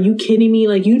 Like, are you kidding me?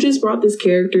 Like, you just brought this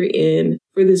character in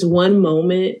for this one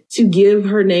moment to give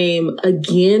her name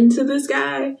again to this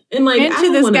guy. And like, and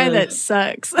to this guy that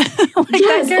sucks.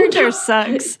 That character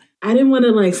sucks. I didn't want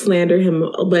to like slander him,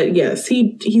 but yes,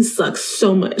 he sucks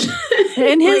so much.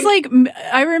 And his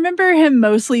I remember him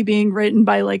mostly being written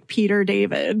by like Peter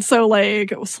David. So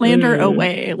like slander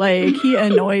away. Like he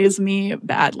annoys me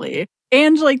badly.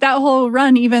 And like that whole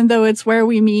run, even though it's where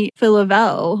we meet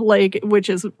Philavelle, like, which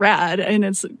is rad,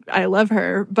 and I love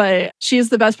her, but she's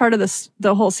the best part of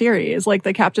the whole series. Like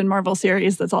the Captain Marvel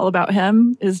series that's all about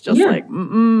him is just like,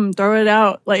 throw it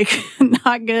out. Like,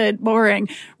 not good, boring.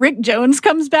 Rick Jones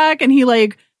comes back and he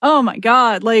like, oh my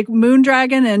God, like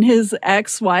Moondragon and his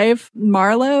ex-wife,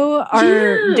 Marlo,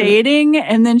 are dating.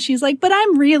 And then she's like, but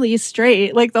I'm really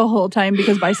straight, like the whole time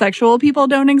because bisexual people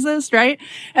don't exist, right?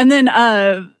 And then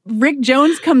Rick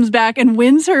Jones comes back and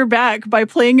wins her back by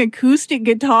playing acoustic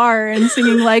guitar and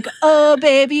singing like, oh,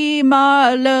 baby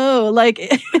Marlo. Like,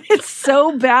 it's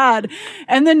so bad.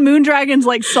 And then Moondragon's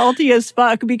like salty as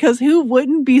fuck because who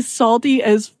wouldn't be salty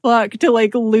as fuck to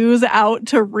like lose out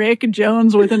to Rick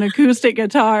Jones with an acoustic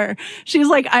guitar? She's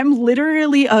like, I'm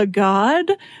literally a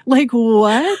god. Like,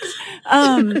 what?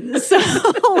 So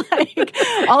like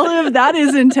all of that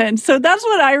is intense. So that's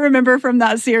what I remember from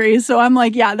that series. So I'm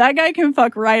like, yeah, that guy can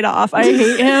fuck right off. I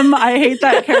hate him. I hate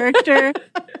that character.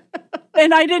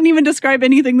 And I didn't even describe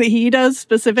anything that he does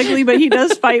specifically, but he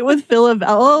does fight with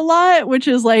Philavelle a lot, which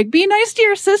is like, be nice to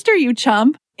your sister, you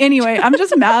chump. Anyway, I'm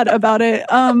just mad about it.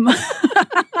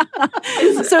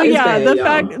 So yeah,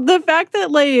 the fact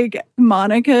that like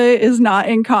Monica is not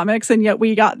in comics and yet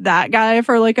we got that guy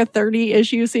for like a 30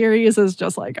 issue series is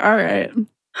just like, all right.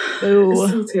 Boo.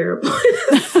 It's so terrible.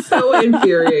 It's so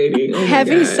infuriating. Oh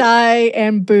Heavy sigh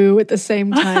and boo at the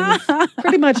same time.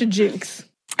 Pretty much a jinx.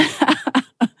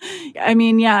 I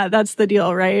mean, yeah, that's the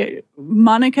deal, right?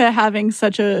 Monica having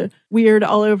such a weird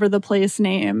all over the place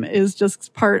name is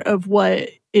just part of what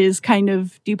is kind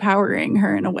of depowering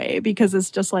her in a way, because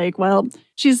it's just like, well,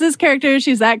 she's this character,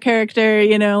 she's that character,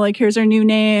 you know, like here's her new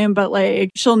name, but like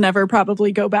she'll never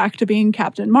probably go back to being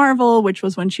Captain Marvel, which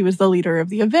was when she was the leader of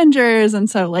the Avengers. And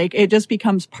so like it just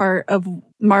becomes part of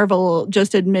Marvel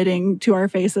just admitting to our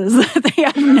faces that they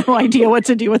have no idea what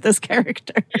to do with this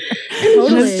character.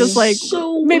 And it's just like,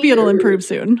 so maybe it'll improve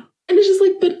soon. And it's just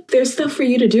like, but there's stuff for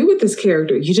you to do with this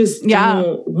character. You just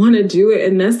don't want to do it.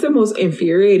 And that's the most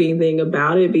infuriating thing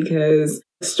about it, because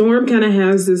Storm kind of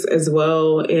has this as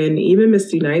well. And even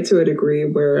Misty Knight to a degree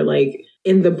where like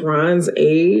in the Bronze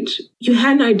Age, you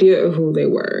had an idea of who they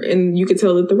were. And you could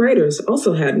tell that the writers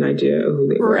also had an idea of who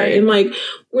they were. And like,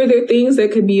 were there things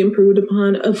that could be improved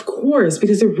upon? Of course,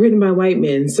 because they're written by white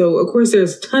men. So of course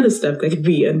there's a ton of stuff that could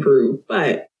be improved.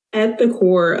 But at the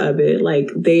core of it, like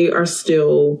they are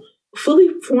still fully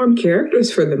formed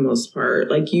characters for the most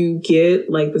part. Like you get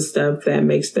like the stuff that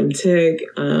makes them tick,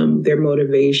 their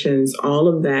motivations, all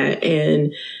of that.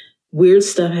 And weird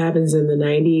stuff happens in the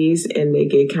 90s and they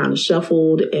get kind of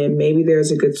shuffled, and maybe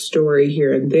there's a good story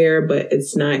here and there, but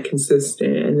it's not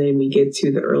consistent. And then we get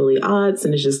to the early aughts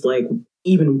and it's just like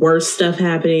even worse stuff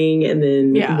happening. And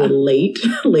then the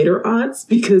later aughts,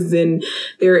 because then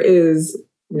there is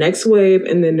Next Wave,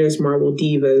 and then there's Marvel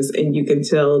Divas, and you can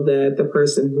tell that the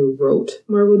person who wrote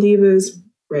Marvel Divas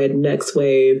read Next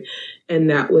Wave, and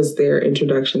that was their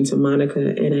introduction to Monica,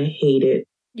 and I hate it.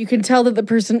 You can tell that the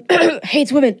person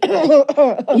hates women.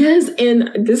 Yes,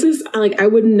 and this is like, I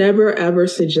would never ever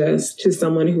suggest to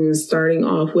someone who's starting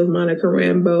off with Monica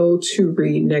Rambeau to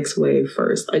read Next Wave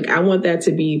first. Like, I want that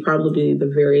to be probably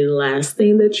the very last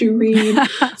thing that you read,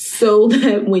 so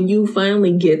that when you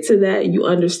finally get to that, you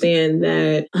understand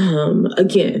that,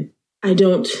 again, I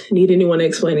don't need anyone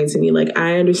explaining to me. Like,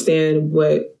 I understand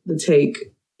what the take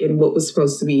and what was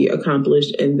supposed to be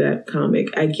accomplished in that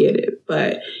comic. I get it.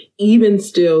 But even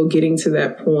still getting to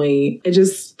that point, it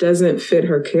just doesn't fit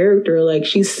her character. Like,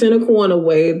 she's cynical in a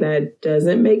way that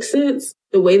doesn't make sense.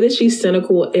 The way that she's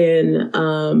cynical in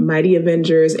Mighty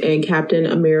Avengers and Captain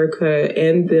America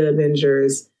and the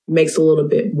Avengers makes a little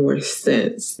bit more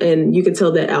sense. And you can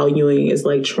tell that Al Ewing is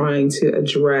like trying to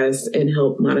address and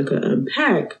help Monica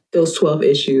unpack those 12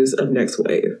 issues of Next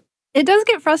Wave. It does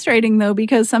get frustrating, though,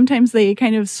 because sometimes they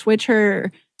kind of switch her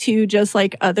to just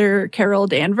like other Carol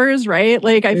Danvers, right?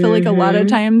 Like I feel like a lot of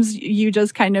times you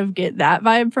just kind of get that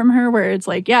vibe from her where it's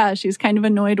like, yeah, she's kind of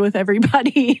annoyed with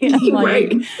everybody and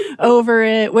like over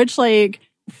it, which like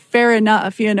fair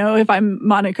enough, you know, if I'm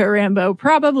Monica Rambeau,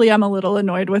 probably I'm a little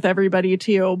annoyed with everybody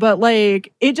too, but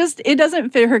like it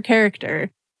doesn't fit her character.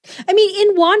 I mean,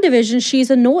 in WandaVision, she's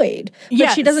annoyed,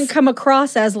 but she doesn't come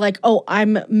across as like, oh,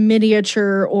 I'm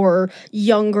miniature or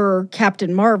younger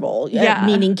Captain Marvel,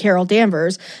 meaning Carol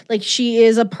Danvers. Like, she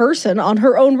is a person on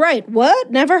her own right.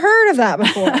 What? Never heard of that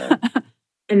before.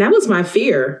 And that was my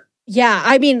fear. Yeah,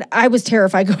 I mean, I was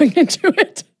terrified going into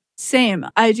it. Same.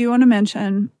 I do want to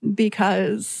mention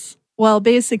because... Well,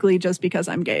 basically just because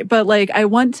I'm gay. But like, I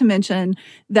want to mention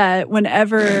that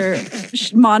whenever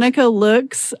Monica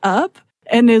looks up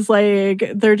and is like,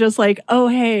 they're just like, oh,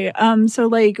 hey, so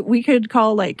like we could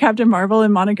call like Captain Marvel,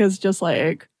 and Monica's just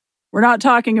like, we're not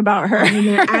talking about her.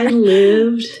 I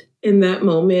lived in that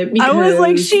moment because I was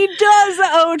like, she does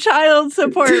owe child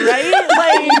support, right?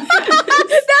 Like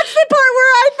that's the part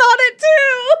where I thought it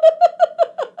too.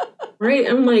 Right?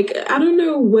 I'm like, I don't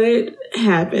know what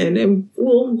happened, and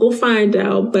we'll find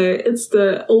out, but it's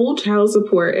the old child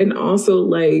support, and also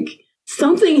like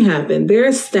something happened.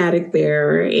 There's static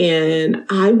there, and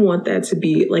I want that to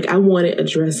be like, I want it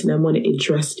addressed, and I want it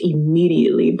addressed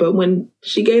immediately. But when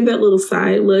she gave that little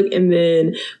side look and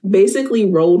then basically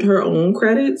rolled her own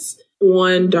credits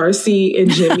on Darcy and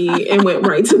Jimmy and went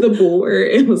right to the board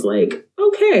and was like,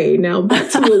 okay, now back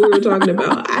to what we were talking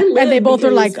about. And they both are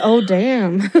like, oh,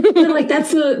 damn. But like,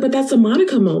 that's a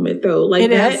Monica moment though. Like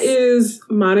that is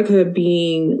Monica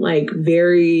being like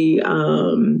very,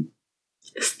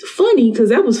 funny, because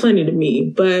that was funny to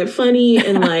me, but funny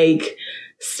and like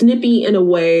snippy in a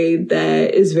way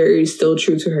that is very still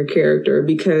true to her character,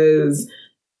 because,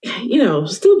 you know,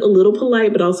 still a little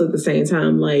polite, but also at the same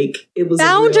time, like it was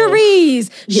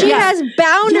boundaries. She has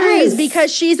boundaries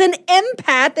because she's an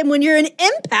empath. And when you're an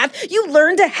empath, you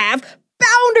learn to have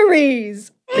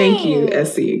boundaries. Thank you,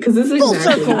 Essie, because this is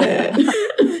exactly that.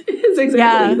 It's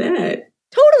exactly that.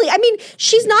 Totally. I mean,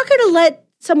 she's not going to let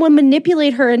someone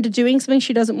manipulate her into doing something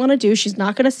she doesn't want to do. She's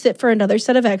not going to sit for another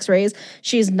set of x-rays.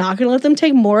 She's not going to let them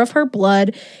take more of her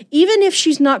blood. Even if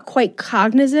she's not quite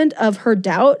cognizant of her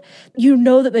doubt, you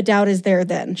know that the doubt is there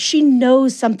then. She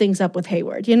knows something's up with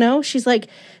Hayward, you know? She's like,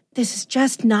 this is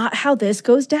just not how this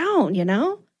goes down, you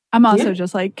know? I'm also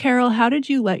just like, Carol, how did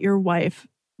you let your wife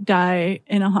die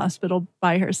in a hospital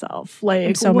by herself?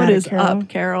 Like, what is up,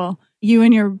 Carol? You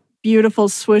and your beautiful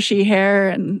swishy hair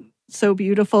and so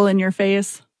beautiful in your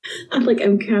face. I'm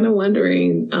kind of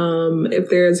wondering if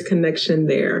there's a connection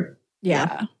there.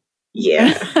 Yeah.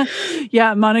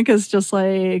 Yeah. Monica's just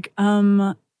like,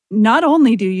 not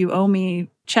only do you owe me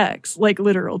checks, like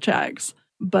literal checks,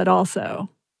 but also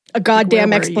a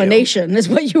goddamn explanation is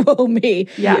what you owe me.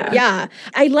 Yeah.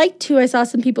 I saw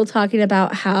some people talking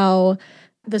about how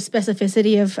the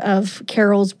specificity of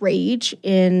Carol's rage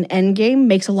in Endgame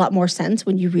makes a lot more sense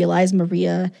when you realize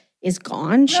Maria is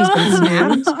gone. She's been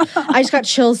snapped. I just got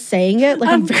chills saying it.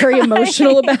 Like, I'm very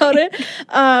emotional about it.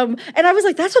 And I was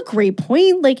like, that's a great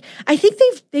point. Like, I think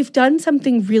they've done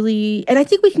something really, and I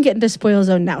think we can get into spoil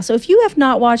zone now. So if you have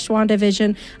not watched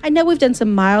WandaVision, I know we've done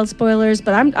some mild spoilers,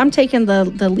 but I'm taking the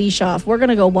leash off. We're going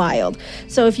to go wild.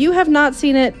 So if you have not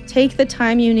seen it, take the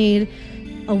time you need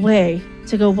away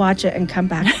to go watch it and come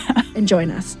back and join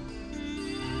us.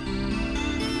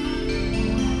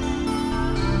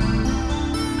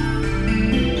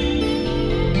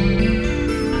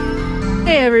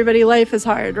 Hey everybody, life is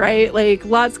hard, right? Like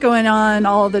lots going on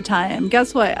all the time.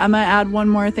 Guess what? I'm gonna add one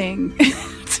more thing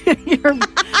to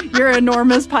your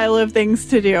enormous pile of things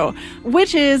to do,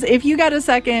 which is, if you got a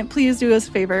second, please do us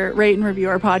a favor, rate and review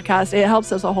our podcast. It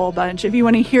helps us a whole bunch. If you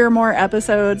want to hear more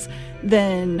episodes,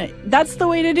 then that's the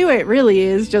way to do it, really,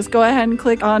 is just go ahead and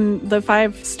click on the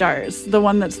 5 stars, the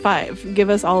one that's 5.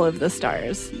 Give us all of the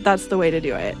stars. That's the way to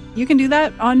do it. You can do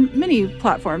that on many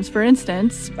platforms. For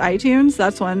instance, iTunes,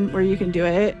 that's one where you can do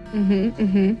it.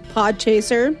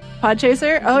 Podchaser.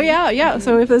 Oh, yeah.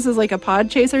 So if this is like a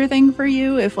Podchaser thing for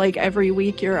you, if like every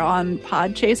week you're on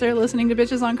Podchaser listening to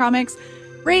Bitches on Comics,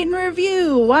 rate and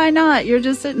review. Why not? You're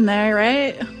just sitting there,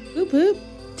 right? Boop, boop.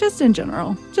 Just in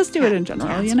general. Just do it in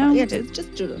general, you know? Yeah,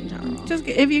 just do it in general. Just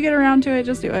if you get around to it,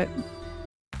 just do it.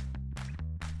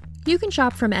 You can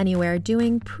shop from anywhere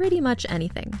doing pretty much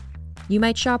anything. You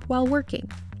might shop while working,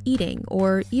 eating,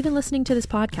 or even listening to this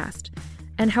podcast.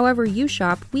 And however you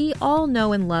shop, we all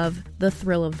know and love the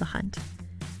thrill of the hunt.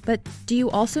 But do you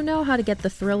also know how to get the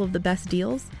thrill of the best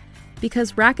deals?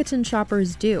 Because Rakuten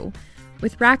shoppers do.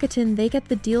 With Rakuten, they get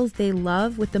the deals they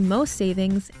love with the most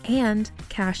savings and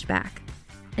cash back.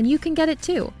 And you can get it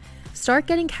too. Start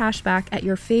getting cash back at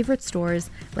your favorite stores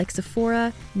like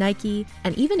Sephora, Nike,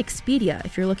 and even Expedia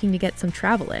if you're looking to get some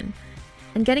travel in.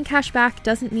 And getting cash back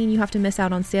doesn't mean you have to miss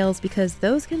out on sales because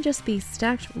those can just be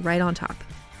stacked right on top.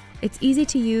 It's easy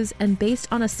to use and based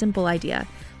on a simple idea.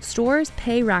 Stores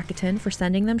pay Rakuten for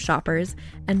sending them shoppers,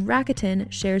 and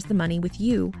Rakuten shares the money with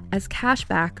you as cash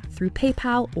back through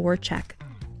PayPal or check.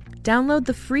 Download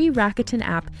the free Rakuten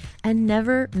app and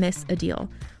never miss a deal.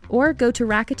 Or go to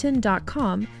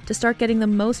Rakuten.com to start getting the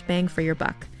most bang for your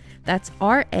buck. That's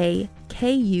Rakuten.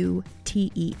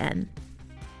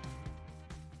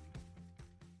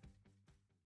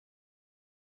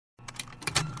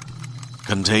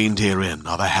 Contained herein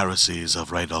are the heresies of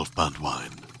Radolf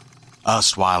Burntwine,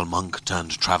 erstwhile monk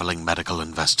turned traveling medical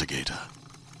investigator.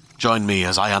 Join me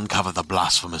as I uncover the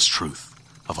blasphemous truth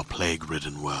of a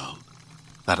plague-ridden world,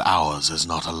 that ours is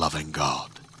not a loving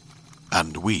God,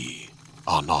 and we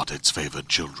are not its favored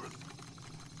children.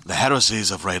 The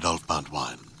heresies of Radolf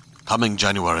Burntwine, coming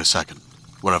January 2nd,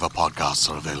 wherever podcasts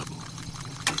are available.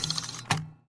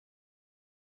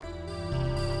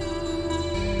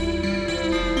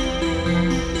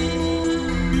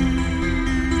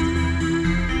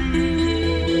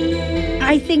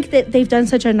 I think that they've done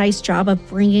such a nice job of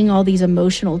bringing all these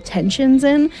emotional tensions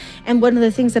in. And one of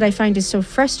the things that I find is so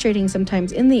frustrating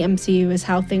sometimes in the MCU is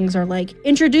how things are like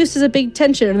introduced as a big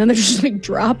tension and then they're just like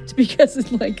dropped because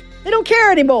it's like they don't care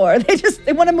anymore.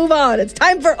 They want to move on. It's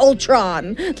time for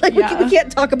Ultron. Like we can't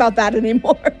talk about that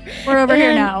anymore. We're over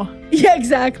here now. Yeah,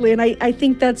 exactly. And I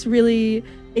think that's really...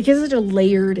 It gives it a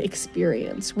layered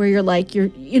experience where you're like, I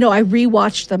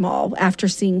rewatched them all after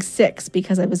seeing 6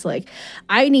 because I was like,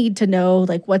 I need to know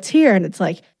like what's here. And it's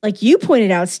like you pointed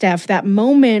out, Steph, that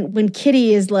moment when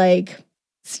Kitty is like,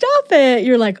 stop it.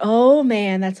 You're like, oh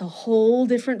man, that's a whole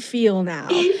different feel now.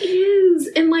 It is.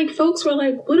 And like folks were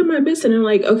like, what am I missing? I'm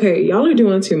like, okay, y'all are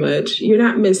doing too much. You're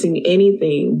not missing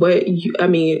anything. But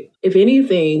if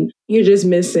anything, you're just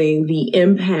missing the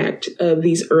impact of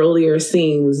these earlier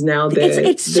scenes now that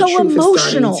it's the so truth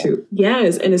emotional. Is starting to.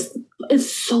 Yes. And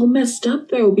it's so messed up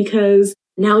though, because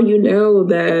now you know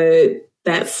that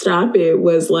Stop It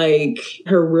was like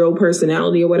her real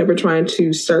personality or whatever trying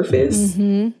to surface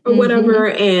or whatever.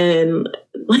 And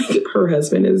like her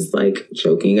husband is like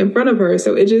choking in front of her.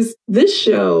 So this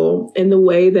show and the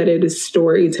way that it is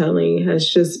storytelling has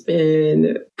just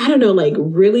been, I don't know, like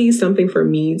really something for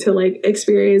me to like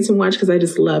experience and watch because I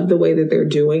just love the way that they're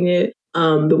doing it.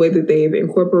 The way that they've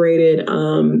incorporated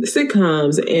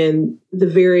sitcoms and the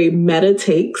very meta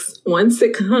takes on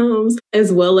sitcoms,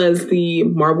 as well as the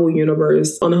Marvel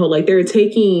universe on the whole. Like they're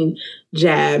taking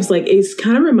jabs. Like it's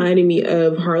kind of reminding me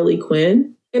of Harley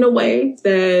Quinn in a way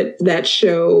that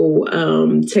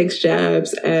show takes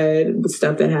jabs at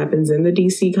stuff that happens in the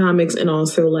DC comics and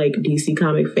also like DC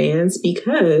comic fans,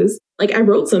 because like I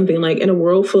wrote something like in a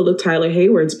world full of Tyler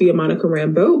Haywards, be a Monica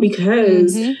Rambeau,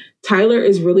 because Tyler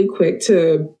is really quick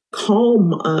to call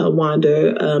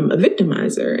Wanda a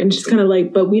victimizer and just kind of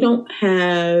like, but we don't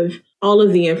have all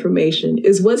of the information.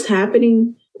 Is what's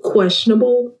happening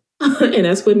questionable? And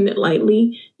that's putting it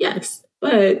lightly. Yes.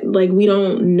 But like, we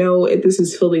don't know if this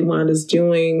is fully Wanda's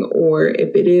doing or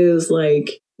if it is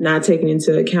like not taking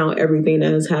into account everything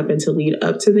that has happened to lead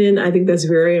up to then. I think that's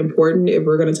very important if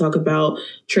we're going to talk about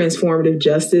transformative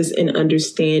justice and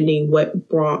understanding what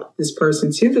brought this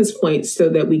person to this point so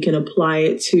that we can apply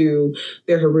it to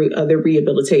their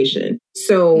rehabilitation.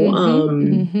 So,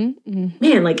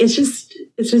 man, like it's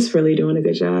just really doing a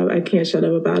good job. I can't shut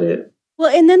up about it.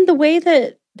 Well, and then the way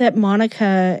that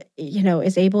Monica,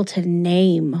 is able to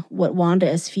name what Wanda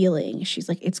is feeling. She's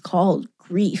like, it's called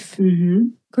grief.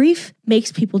 Grief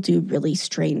makes people do really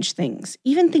strange things,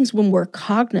 even things when we're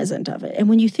cognizant of it. And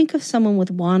when you think of someone with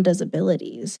Wanda's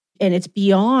abilities, and it's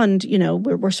beyond,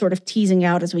 we're sort of teasing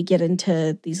out as we get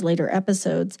into these later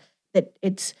episodes, that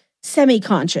it's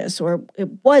semi-conscious or it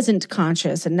wasn't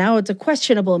conscious and now it's a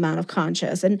questionable amount of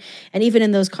conscious, and even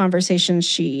in those conversations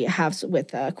she has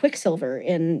with Quicksilver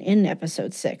in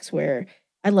episode 6, where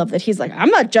I love that he's like, I'm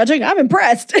not judging, I'm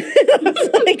impressed.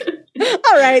 Like,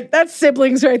 all right, that's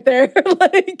siblings right there.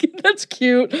 Like, that's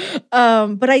cute.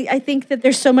 But I think that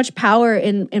there's so much power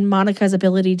in Monica's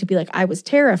ability to be like, I was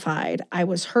terrified, I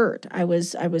was hurt, I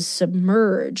was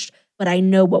submerged, but I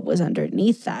know what was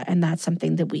underneath that. And that's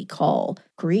something that we call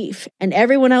grief. And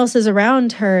everyone else is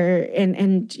around her.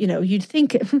 And you'd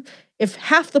think if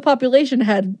half the population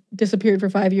had disappeared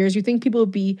for 5 years, you'd think people would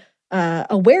be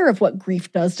aware of what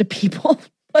grief does to people.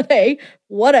 But hey,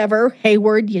 whatever.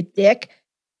 Hayward, you dick.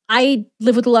 I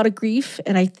live with a lot of grief.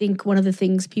 And I think one of the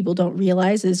things people don't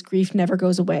realize is grief never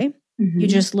goes away. You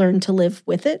just learn to live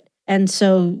with it. And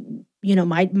so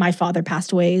my father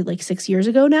passed away like 6 years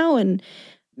ago now, and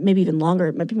maybe even longer.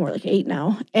 It might be more like 8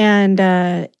 now. And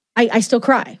I still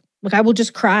cry. Like, I will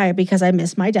just cry because I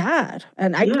miss my dad.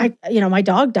 And I my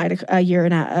dog died a year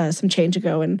and some change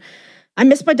ago, and I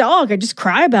miss my dog. I just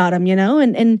cry about him,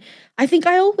 and I think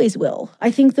I always will. I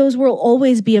think those will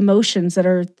always be emotions that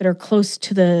are close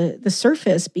to the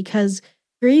surface, because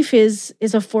grief is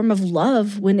a form of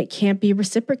love when it can't be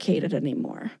reciprocated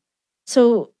anymore.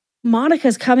 So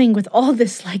Monica's coming with all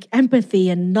this like empathy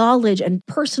and knowledge and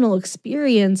personal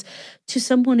experience to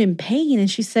someone in pain.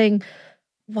 And she's saying,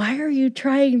 why are you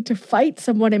trying to fight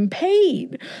someone in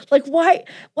pain? Like, why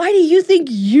do you think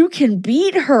you can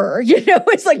beat her?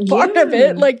 It's like part of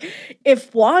it. Like,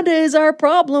 if Wanda is our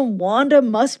problem, Wanda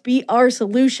must be our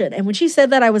solution. And when she said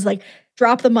that, I was like,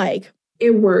 drop the mic.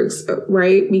 It works,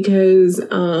 right? Because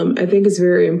I think it's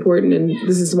very important. And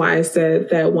this is why I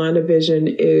said that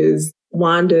WandaVision is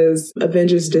Wanda's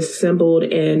Avengers Disassembled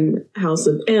and House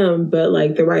of M, but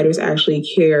like the writers actually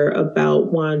care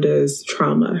about Wanda's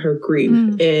trauma, her grief.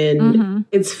 And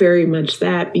it's very much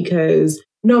that, because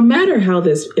no matter how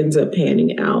this ends up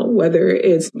panning out, whether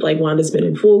it's like Wanda's been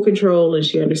in full control and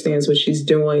she understands what she's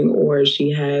doing, or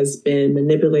she has been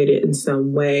manipulated in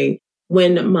some way,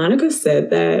 when Monica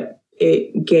said that,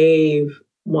 it gave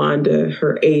Wanda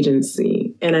her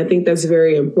agency. And I think that's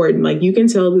very important. Like, you can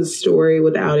tell the story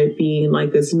without it being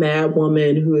like this mad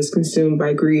woman who is consumed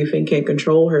by grief and can't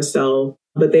control herself.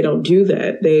 But they don't do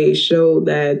that. They show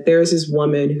that there's this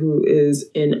woman who is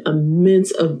in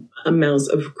immense amounts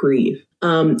of grief.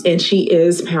 And she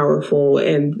is powerful,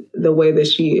 and the way that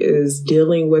she is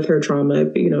dealing with her trauma,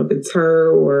 if it's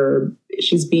her or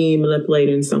she's being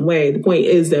manipulated in some way, the point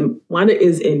is that Wanda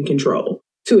is in control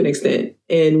to an extent,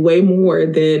 and way more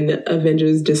than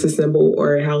Avengers Disassemble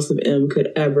or House of M could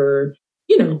ever,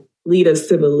 lead us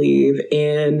to believe.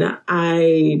 And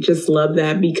I just love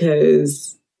that,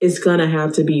 because it's going to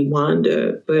have to be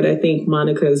Wanda, but I think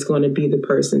Monica is going to be the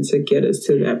person to get us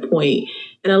to that point.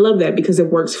 And I love that, because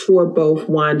it works for both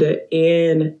Wanda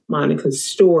and Monica's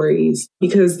stories,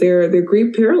 because they're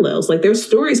grief parallels. Like, their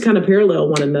stories kind of parallel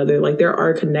one another. Like, there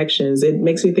are connections. It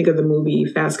makes me think of the movie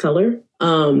Fast Color.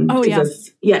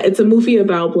 It's a movie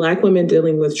about Black women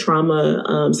dealing with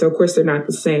trauma. So of course they're not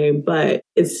the same, but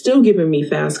it's still giving me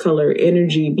Fast Color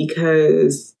energy,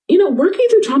 because, working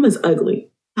through trauma is ugly.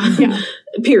 Yeah.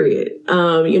 Period.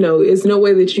 It's no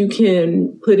way that you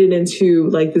can put it into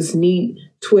like this neat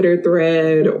Twitter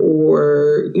thread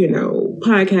or,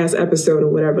 podcast episode or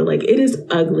whatever. Like, it is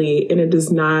ugly, and it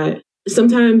does not.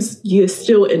 Sometimes you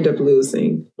still end up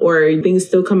losing, or things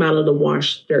still come out of the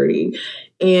wash dirty.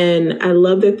 And I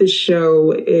love that the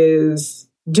show is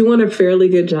doing a fairly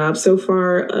good job so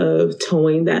far of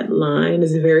towing that line.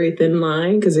 It's a very thin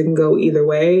line, because it can go either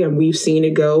way. And we've seen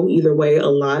it go either way a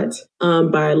lot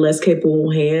by less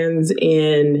capable hands.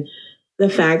 And the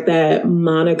fact that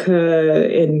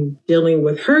Monica, in dealing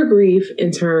with her grief in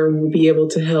turn, will be able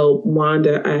to help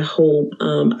Wanda, I hope.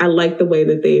 I like the way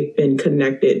that they've been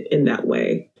connected in that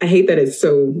way. I hate that it's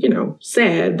so,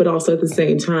 sad, but also at the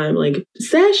same time, like,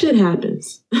 sad shit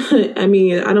happens. I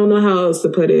mean, I don't know how else to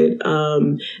put it.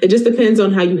 It just depends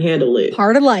on how you handle it.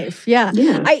 Part of life. Yeah.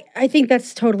 I think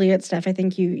that's totally it, Steph. I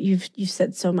think you've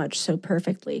said so much so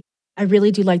perfectly. I really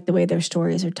do like the way their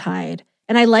stories are tied.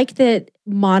 And I like that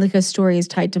Monica's story is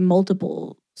tied to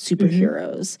multiple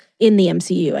superheroes in the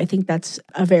MCU. I think that's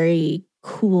a very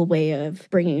cool way of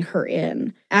bringing her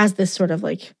in as this sort of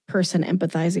like person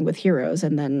empathizing with heroes.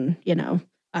 And then,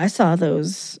 I saw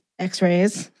those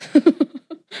X-rays.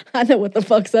 I know what the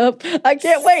fuck's up. I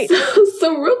can't wait.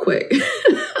 So real quick.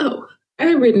 I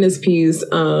had written this piece,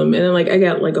 and then I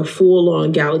got a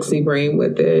full-on galaxy brain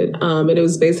with it. And it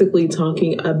was basically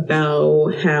talking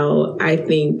about how I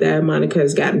think that Monica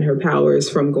has gotten her powers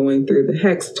from going through the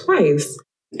Hex twice.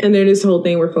 And then this whole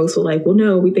thing where folks were like, well,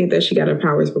 no, we think that she got her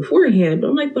powers beforehand. But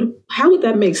I'm like, but how would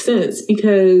that make sense?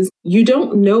 Because you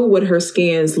don't know what her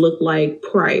scans look like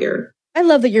prior. I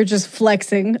love that you're just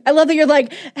flexing. I love that you're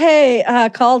like, hey,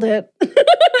 called it.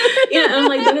 Yeah, I'm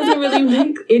like, that doesn't really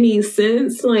make any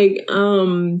sense.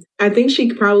 I think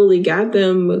she probably got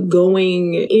them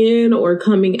going in or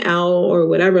coming out or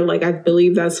whatever. I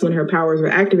believe that's when her powers were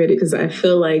activated, because I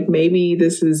feel like maybe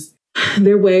this is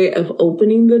their way of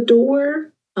opening the door.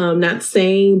 Not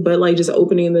saying, but just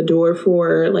opening the door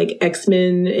for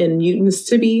X-Men and mutants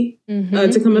to be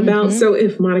to come about. So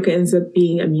if Monica ends up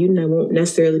being a mutant, I won't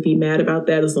necessarily be mad about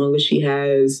that, as long as she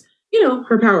has,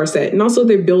 her power set. And also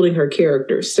they're building her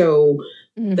character. So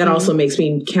that also makes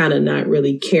me kind of not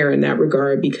really care in that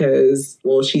regard, because,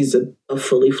 well, she's a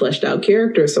fully fleshed out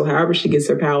character. So however she gets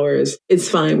her powers, it's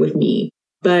fine with me.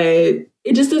 But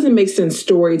it just doesn't make sense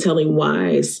storytelling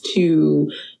wise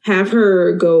to have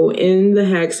her go in the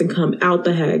hex and come out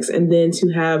the hex, and then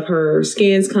to have her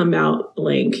scans come out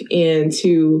blank, and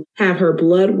to have her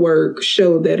blood work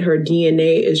show that her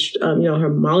DNA is, her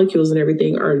molecules and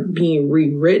everything are being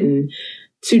rewritten,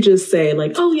 to just say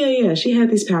like, oh yeah, she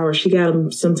had these powers. She got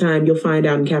them sometime. You'll find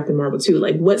out in Captain Marvel 2.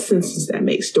 Like, what sense does that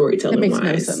make storytelling wise? It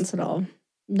makes no sense at all.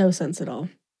 No sense at all.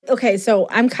 Okay, so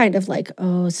I'm kind of like,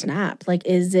 oh, snap. Like,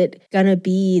 is it going to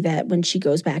be that when she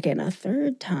goes back in a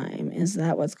third time, is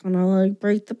that what's going to like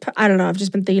break the... I don't know. I've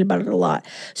just been thinking about it a lot.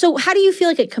 So how do you feel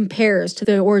like it compares to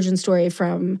the origin story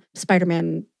from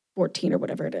Spider-Man 14 or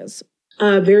whatever it is?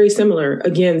 Very similar.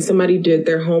 Again, somebody did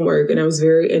their homework, and I was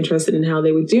very interested in how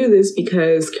they would do this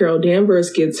because Carol Danvers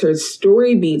gets her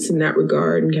story beats in that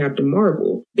regard in Captain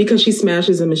Marvel because she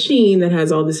smashes a machine that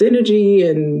has all this energy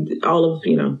and all of,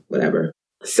 whatever.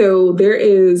 So there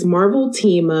is Marvel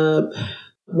Team Up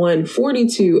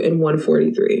 142 and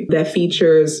 143 that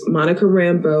features Monica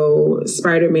Rambeau,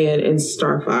 Spider-Man, and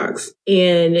Star Fox.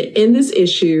 And in this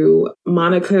issue,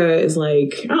 Monica is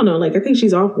like, I don't know, like I think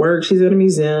she's off work. She's at a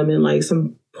museum, and like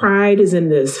some pride is in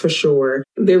this for sure.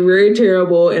 They're very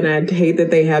terrible, and I hate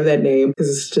that they have that name because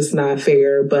it's just not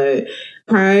fair. But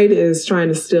Pride is trying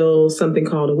to steal something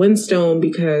called a Windstone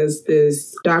because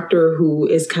this doctor who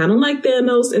is kind of like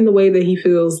Thanos in the way that he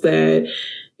feels that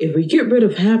if we get rid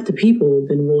of half the people,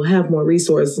 then we'll have more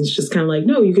resources. It's just kind of like,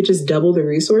 no, you could just double the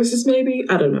resources maybe.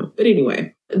 I don't know. But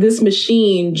anyway, this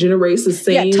machine generates the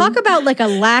same. Yeah, talk about like a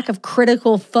lack of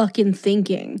critical fucking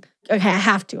thinking. Okay, I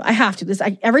have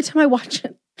to. Every time I watch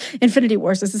it, Infinity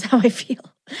Wars, this is how I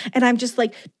feel. And I'm just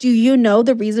like, do you know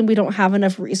the reason we don't have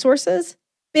enough resources?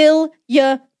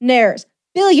 Billionaires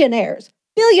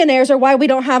are why we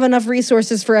don't have enough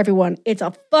resources for everyone. It's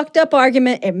a fucked up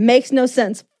argument. It makes no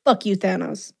sense. Fuck you,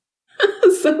 Thanos.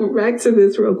 So back to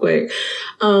this real quick.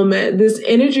 This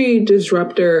energy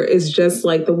disruptor is just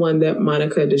like the one that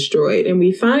Monica destroyed. And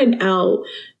we find out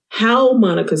how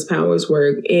Monica's powers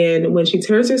work. And when she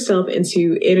turns herself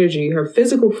into energy, her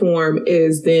physical form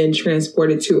is then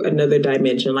transported to another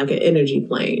dimension, like an energy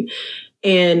plane.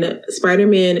 And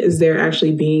Spider-Man is there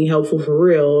actually being helpful for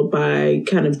real by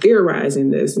kind of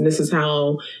theorizing this. And this is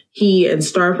how he and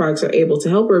Star Fox are able to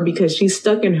help her because she's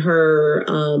stuck in her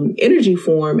energy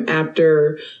form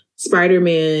after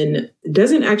Spider-Man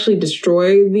doesn't actually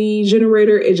destroy the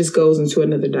generator. It just goes into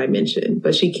another dimension,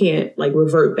 but she can't like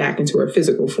revert back into her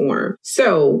physical form.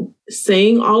 So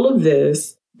saying all of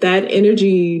this, that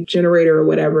energy generator or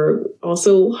whatever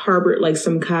also harbored like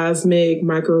some cosmic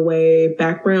microwave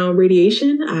background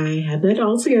radiation. I have that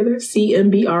all together,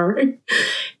 CMBR.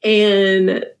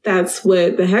 And that's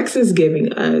what the hex is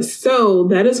giving us. So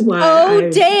that is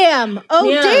why damn.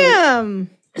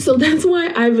 So that's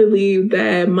why I believe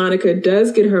that Monica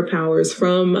does get her powers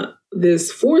from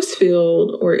this force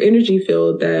field or energy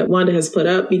field that Wanda has put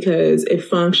up because it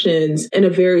functions in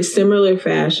a very similar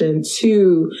fashion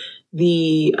to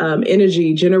the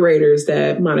energy generators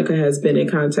that Monica has been in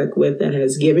contact with that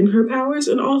has given her powers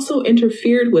and also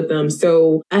interfered with them.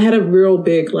 So I had a real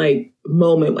big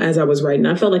moment as I was writing.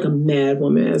 I felt like a mad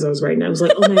woman as I was writing. I was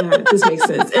like, oh my God, this makes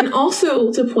sense. And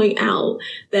also to point out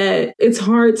that it's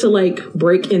hard to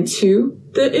break into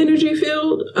the energy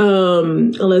field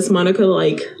unless Monica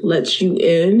lets you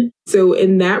in. So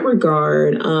in that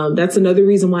regard, that's another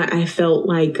reason why I felt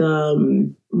like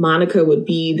Monica would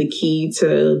be the key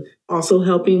to also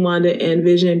helping Wanda and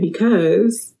Vision,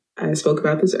 because I spoke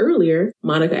about this earlier.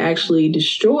 Monica actually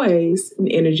destroys an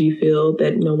energy field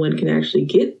that no one can actually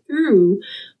get through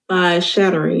by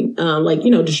shattering,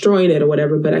 destroying it or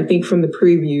whatever. But I think from the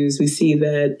previews, we see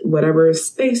that whatever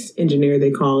space engineer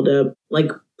they called up,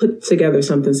 put together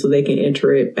something so they can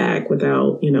enter it back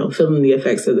without, feeling the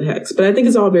effects of the hex. But I think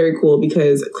it's all very cool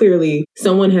because clearly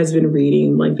someone has been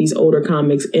reading these older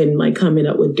comics and coming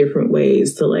up with different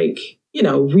ways to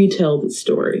retell the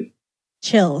story.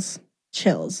 Chills.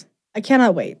 I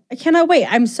cannot wait.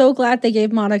 I'm so glad they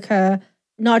gave Monica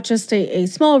not just a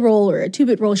small role or a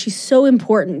 2-bit role. She's so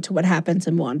important to what happens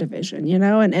in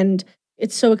WandaVision, and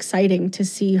it's so exciting to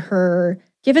see her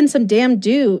given some damn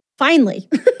due, finally.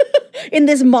 In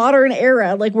this modern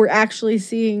era, we're actually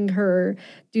seeing her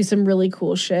do some really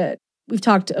cool shit. We've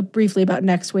talked briefly about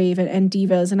Next Wave and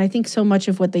Divas, and I think so much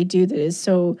of what they do that is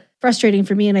so frustrating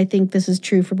for me, and I think this is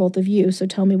true for both of you, so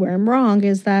tell me where I'm wrong,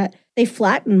 is that they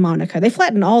flatten Monica. They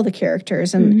flatten all the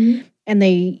characters, and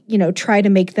they, try to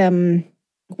make them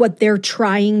what they're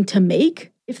trying to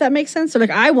make, if that makes sense. So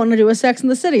I want to do a Sex in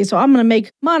the City, so I'm going to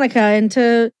make Monica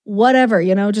into whatever,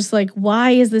 just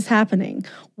why is this happening?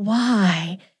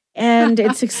 Why? And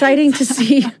it's exciting to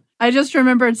see. I just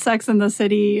remembered Sex and the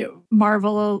City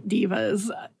Marvel Divas.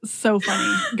 So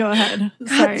funny. Go ahead.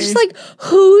 Sorry. Just like,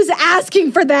 who's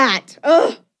asking for that?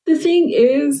 Ugh. The thing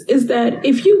is that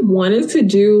if you wanted to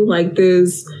do like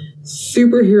this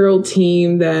superhero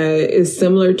team that is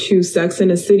similar to Sex and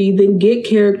the City, then get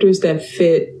characters that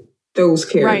fit those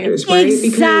characters, right?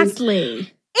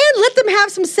 Exactly. And let them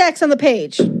have some sex on the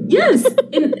page. Yes.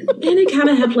 And they kind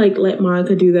of have like let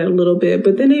Monica do that a little bit,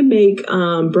 but then they make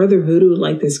Brother Voodoo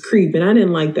like this creep, and I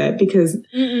didn't like that because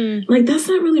like that's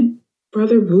not really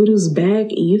Brother Voodoo's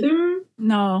bag either.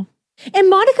 No.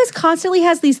 And Monica's constantly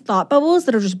has these thought bubbles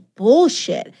that are just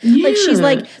bullshit. Yeah. Like she's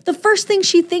like, the first thing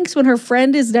she thinks when her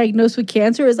friend is diagnosed with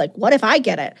cancer is like, what if I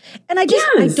get it? And I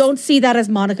don't see that as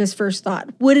Monica's first thought.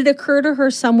 Would it occur to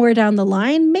her somewhere down the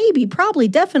line? Maybe, probably,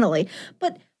 definitely.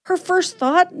 But her first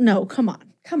thought, no, come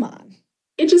on.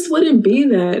 It just wouldn't be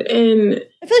that. And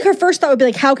I feel like her first thought would be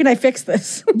like, how can I fix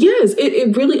this? Yes,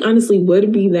 it really honestly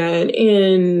would be that.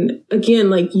 And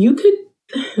again, like you could,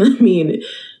 I mean,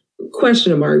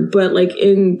 question mark, but like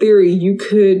in theory, you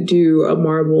could do a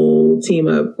Marvel team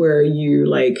up where you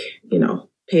like, you know,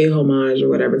 pay homage or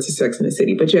whatever to Sex and the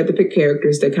City, but you have to pick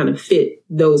characters that kind of fit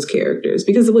those characters.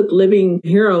 Because with Living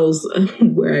Heroes,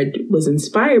 where I was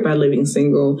inspired by Living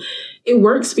Single, it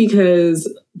works because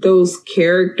those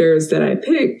characters that I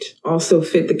picked also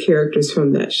fit the characters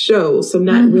from that show. So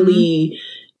not really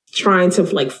trying to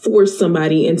like force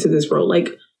somebody into this role.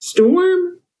 Like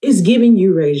Storm is giving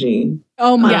you Regine.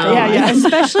 Oh my God. Yeah.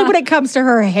 Especially when it comes to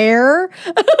her hair.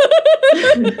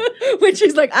 When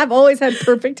she's like, I've always had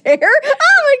perfect hair.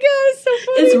 Oh my God, it's so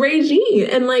funny. It's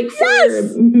Regine. And like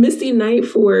for Misty Knight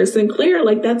for Sinclair,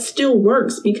 like that still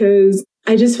works because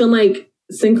I just feel like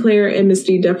Sinclair and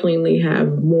Misty definitely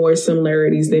have more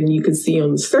similarities than you could see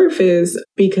on the surface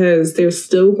because they're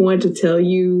still going to tell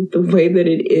you the way that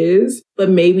it is. But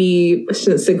maybe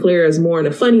Sinclair is more in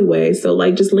a funny way. So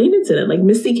like just lean into that. Like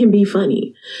Misty can be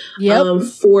funny. Yep.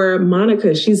 For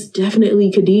Monica, she's definitely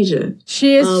Khadijah.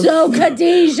 She is so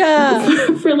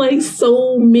Khadijah. For like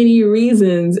so many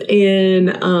reasons.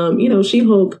 And, you know,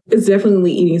 She-Hulk is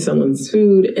definitely eating someone's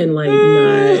food and like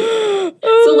not.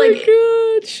 So like,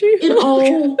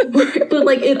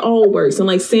 it all works. And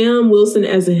like Sam Wilson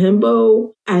as a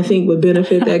himbo, I think would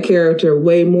benefit that character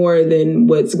way more than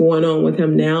what's going on with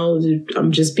him now.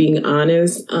 I'm just being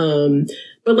honest.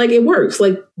 But like it works.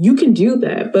 Like you can do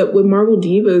that. But with Marvel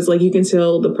Divas, like you can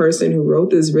tell the person who wrote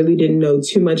this really didn't know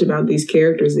too much about these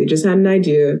characters. They just had an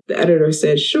idea. The editor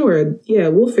said, sure, yeah,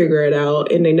 we'll figure it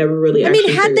out. And they never really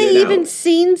had they even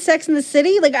seen Sex and the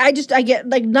City? Like I get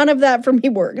like none of that from me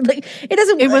work. Like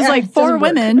it was like 4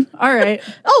 women. All right.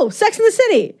 Oh, Sex and the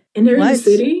City. And they're in the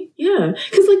city? Yeah.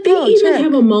 Because like they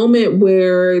have a moment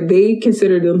where they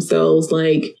consider themselves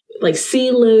like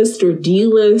C-list or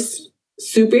D-list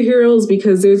superheroes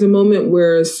because there's a moment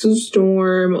where Sue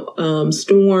Storm,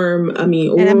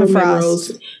 and Emma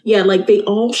Frost. Yeah, like they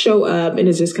all show up and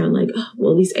it's just kind of like, oh,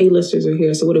 well, these A-listers are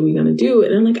here, so what are we going to do?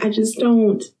 And I'm like, I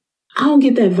don't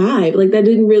get that vibe. Like that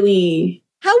didn't really...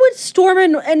 How would Storm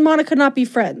and Monica not be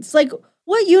friends? Like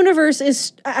what universe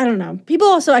is... I don't know. People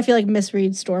also, I feel like,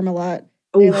 misread Storm a lot.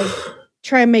 They like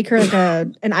try and make her like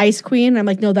an ice queen. I'm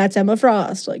like, no, that's Emma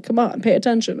Frost. Like, come on, pay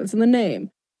attention. It's in the name.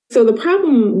 So the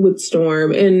problem with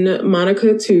Storm, and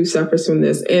Monica too suffers from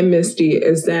this, and Misty,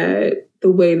 is that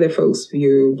the way that folks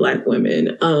view Black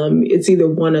women, it's either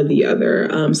one or the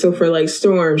other. So for like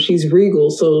Storm, she's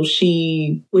regal, so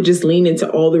she would just lean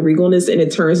into all the regalness and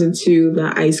it turns into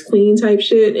the Ice Queen type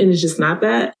shit, and it's just not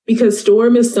that. Because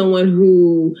Storm is someone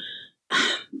who...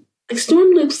 Like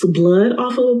Storm licks blood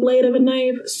off of a blade of a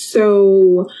knife,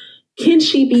 so can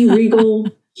she be regal?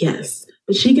 Yes.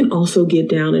 But she can also get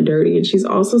down and dirty. And she's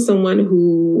also someone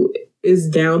who is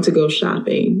down to go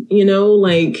shopping. You know,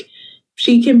 like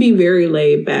she can be very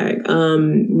laid back.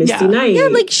 Misty Knight. Yeah,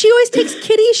 like she always takes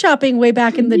kitty shopping way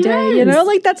back in the day. You know,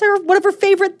 like that's one of her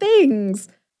favorite things.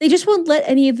 They just won't let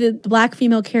any of the Black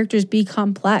female characters be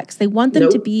complex. They want them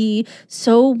to be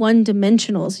so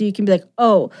one-dimensional. So you can be like,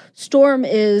 oh, Storm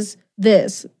is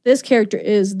this character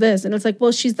is this, and it's like,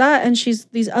 well, she's that and she's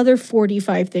these other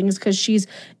 45 things because she's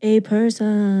a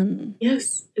person.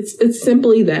 Yes, it's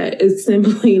simply that. It's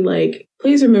simply like,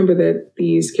 please remember that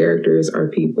these characters are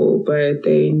people, but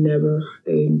they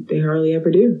hardly ever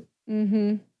do.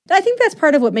 I think that's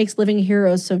part of what makes Living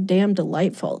Heroes so damn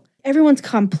delightful. Everyone's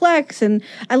complex, and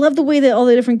I love the way that all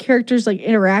the different characters like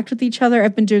interact with each other.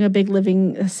 I've been doing a big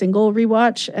Living Single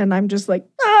rewatch, and I'm just like,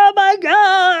 oh my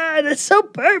God, it's so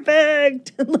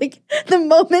perfect. Like the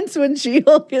moments when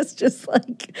She-Hulk is just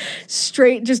like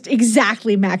straight, just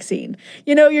exactly Maxine.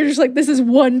 You know, you're just like, this is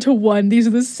 1-to-1. These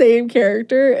are the same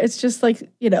character. It's just like,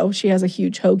 you know, she has a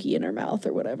huge hoagie in her mouth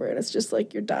or whatever. And it's just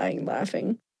like, you're dying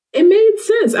laughing. It made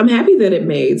sense. I'm happy that it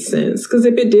made sense, because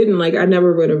if it didn't, like, I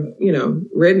never would have, you know,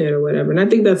 written it or whatever. And I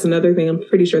think that's another thing. I'm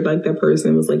pretty sure like that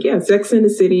person was like, yeah, Sex and the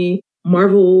City,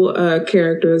 Marvel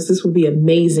characters, this will be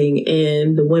amazing.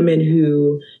 And the women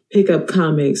who pick up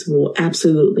comics will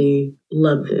absolutely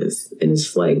love this. And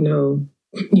it's like, no,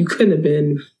 you couldn't have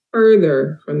been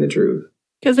further from the truth.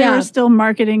 Because they were still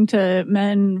marketing to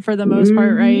men for the most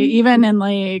part, right? Even in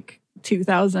like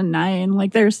 2009,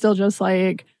 like they're still just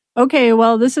like, okay,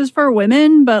 well, this is for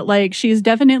women, but like she's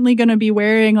definitely going to be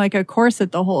wearing like a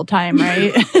corset the whole time,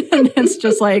 right? And it's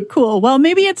just like, cool. Well,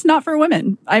 maybe it's not for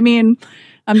women. I mean,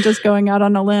 I'm just going out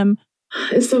on a limb.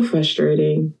 It's so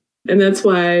frustrating. And that's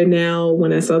why now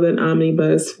when I saw that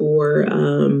omnibus for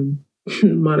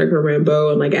Monica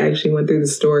Rambeau and like I actually went through the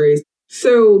stories.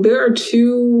 So there are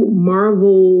 2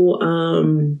 Marvel,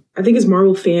 I think it's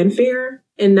Marvel Fanfare.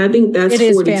 And I think that's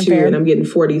 42 fanfare. And I'm getting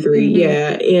 43. Mm-hmm.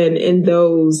 Yeah. And in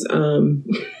those,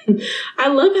 I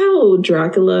love how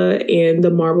Dracula and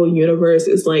the Marvel universe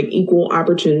is like equal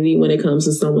opportunity when it comes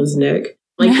to someone's neck.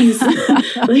 Like he's he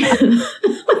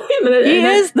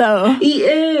is though. He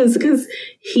is, because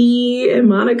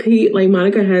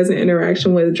Monica has an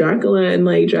interaction with Dracula, and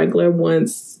like Dracula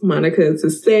wants Monica to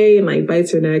stay and like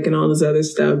bites her neck and all this other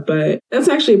stuff. But that's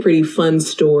actually a pretty fun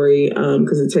story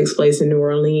because it takes place in New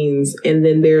Orleans. And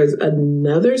then there's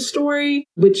another story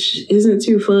which isn't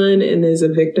too fun and is a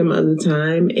victim of the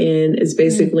time, and it's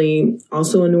basically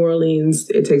also in New Orleans.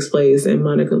 It takes place, and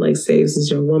Monica like saves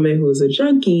this young woman who is a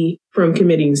junkie from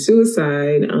committing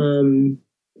suicide.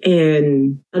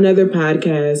 And another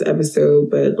podcast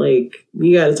episode, but like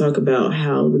we got to talk about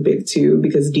how the big 2,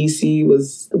 because DC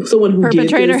was someone who did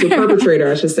this, the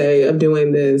perpetrator, I should say, of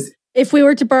doing this. If we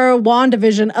were to borrow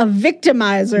WandaVision, a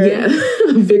victimizer. Yeah,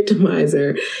 a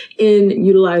victimizer, in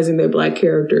utilizing their Black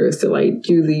characters to like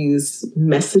do these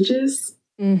messages.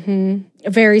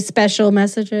 Mm-hmm. Very special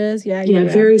messages. Yeah,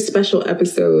 very special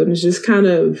episode. And it's just kind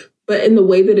of, but in the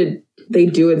way that they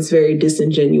do it, it's very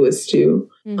disingenuous too.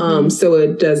 Mm-hmm. So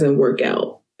it doesn't work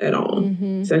out at all.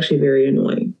 Mm-hmm. It's actually very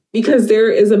annoying, because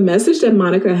there is a message that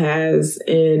Monica has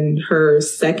in her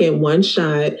second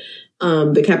one-shot,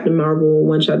 the Captain Marvel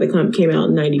one-shot that came out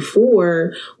in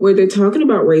 94, where they're talking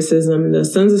about racism. The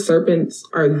Sons of Serpents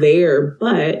are there,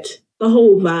 but the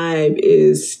whole vibe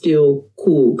is still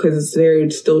cool because it's very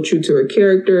still true to her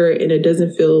character, and it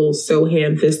doesn't feel so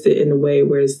ham-fisted in a way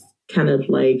where it's kind of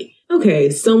like, okay,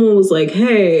 someone was like,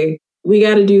 hey, we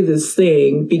got to do this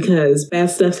thing because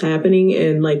bad stuff's happening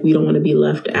and like we don't want to be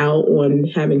left out on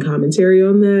having commentary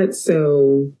on that.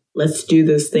 So let's do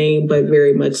this thing, but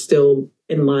very much still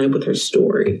in line with her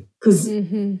story. Because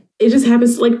it just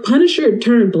happens, like Punisher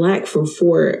turned Black for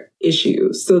 4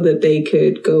 issues so that they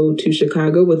could go to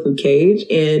Chicago with Luke Cage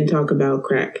and talk about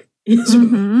crack.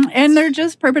 And they're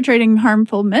just perpetrating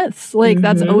harmful myths. Like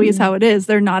that's always how it is.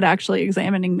 They're not actually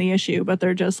examining the issue, but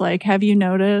they're just like, have you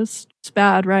noticed? It's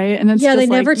bad, right? And it's they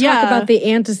never talk about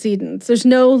the antecedents. There's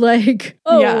no like,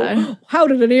 how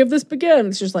did any of this begin?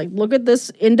 It's just like, look at this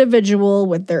individual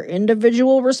with their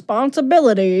individual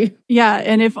responsibility. Yeah,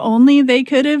 and if only they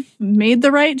could have made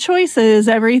the right choices,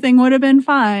 everything would have been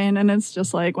fine. And it's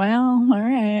just like, well, all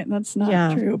right, that's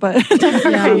not true, but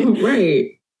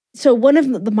right. So one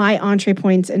of my entree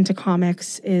points into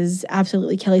comics is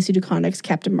absolutely Kelly Sue DeConnick's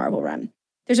Captain Marvel run.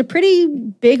 There's a pretty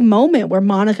big moment where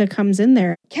Monica comes in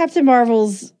there. Captain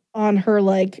Marvel's on her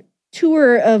like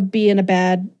tour of being a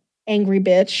bad, angry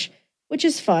bitch, which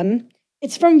is fun.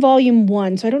 It's from volume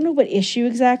 1, so I don't know what issue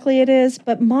exactly it is,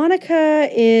 but Monica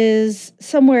is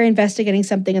somewhere investigating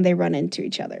something and they run into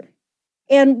each other.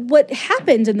 And what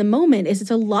happens in the moment is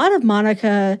it's a lot of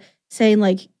Monica saying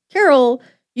like, Carol,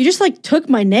 you just like took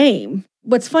my name.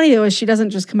 What's funny though is she doesn't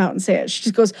just come out and say it. She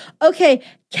just goes, okay,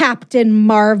 Captain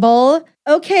Marvel.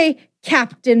 Okay,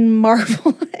 Captain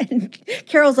Marvel. And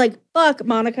Carol's like, fuck,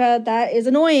 Monica, that is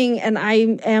annoying. And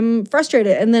I am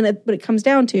frustrated. And then what it comes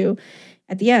down to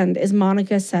at the end is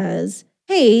Monica says,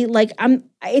 hey, like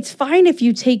it's fine if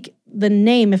you take the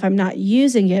name if I'm not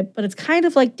using it, but it's kind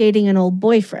of like dating an old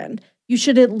boyfriend. You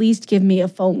should at least give me a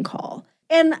phone call.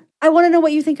 And I want to know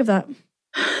what you think of that.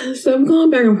 So I'm going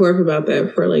back and forth about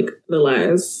that for like the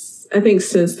last, I think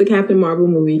since the Captain Marvel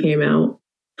movie came out.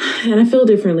 And I feel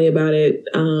differently about it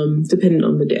depending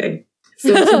on the day.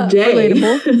 So today,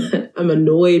 I'm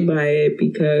annoyed by it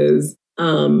because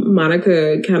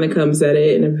Monica kind of comes at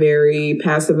it in a very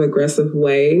passive-aggressive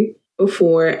way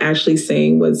before actually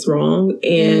saying what's wrong.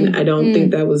 And I don't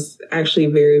think that was actually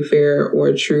very fair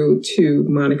or true to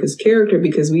Monica's character,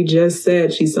 because we just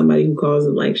said she's somebody who calls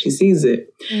it like she sees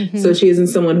it. So she isn't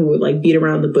someone who would like beat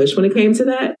around the bush when it came to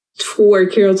that. For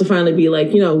Carol to finally be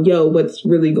like, yo, what's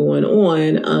really going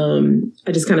on?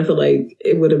 I just kind of feel like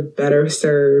it would have better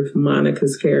served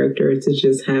Monica's character to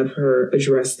just have her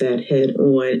address that head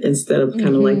on, instead of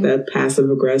kind of like that passive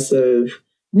aggressive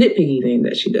nitpicky thing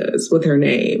that she does with her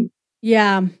name.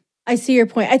 Yeah, I see your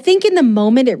point. I think in the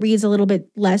moment it reads a little bit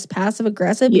less passive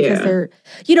aggressive because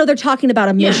they're talking about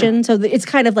a mission. So it's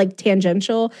kind of like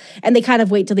tangential, and they kind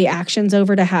of wait till the action's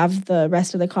over to have the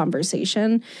rest of the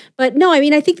conversation. But no, I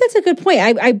mean, I think that's a good point.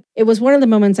 It was one of the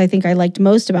moments I think I liked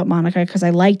most about Monica, because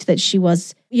I liked that she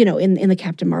was, in the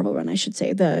Captain Marvel run, I should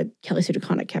say, the Kelly Sue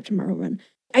DeConnick Captain Marvel run.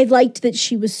 I liked that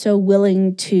she was so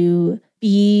willing to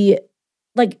be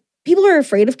like, people are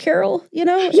afraid of Carol, Yeah,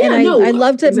 and I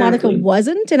loved that Monica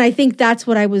wasn't. And I think that's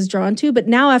what I was drawn to. But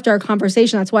now after our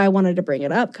conversation, that's why I wanted to bring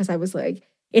it up, because I was like,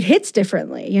 it hits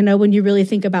differently, when you really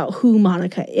think about who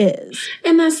Monica is.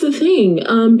 And that's the thing.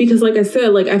 Because like I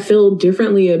said, like I feel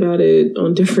differently about it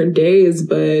on different days.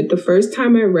 But the first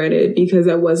time I read it, because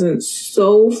I wasn't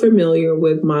so familiar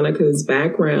with Monica's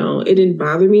background, it didn't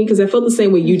bother me, because I felt the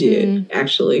same way you did,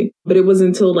 actually. But it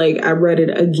wasn't until like I read it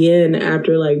again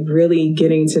after like really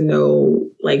getting to know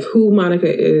like who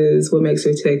Monica is, what makes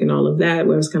her tick and all of that,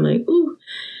 where I was kind of like,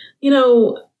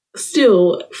 ooh,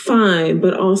 still fine,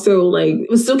 but also like it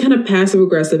was still kind of passive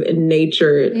aggressive in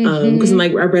nature. Because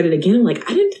like I read it again, I'm like,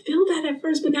 I didn't feel that at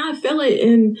first, but now I feel it.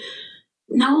 And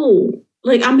no,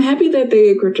 like I'm happy that they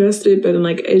addressed it, but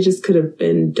like it just could have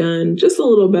been done just a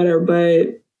little better.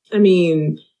 But I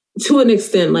mean, to an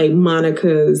extent, like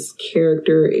Monica's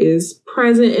character is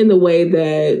present in the way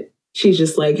that she's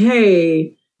just like,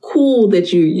 hey, cool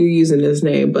that you're using this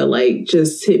name, but like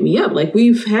just hit me up. Like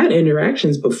we've had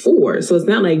interactions before, so it's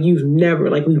not like we've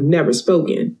never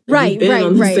spoken. Right.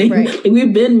 Like,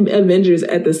 we've been Avengers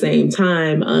at the same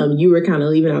time. You were kind of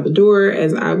leaving out the door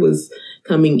as I was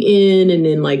coming in, and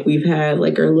then like we've had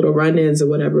like our little run-ins or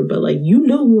whatever. But like you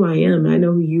know who I am, I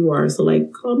know who you are, so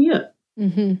like call me up.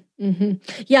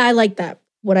 Yeah, I like that.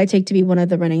 What I take to be one of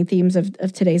the running themes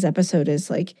of today's episode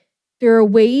is like, there are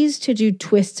ways to do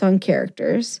twists on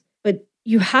characters, but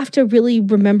you have to really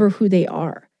remember who they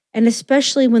are. And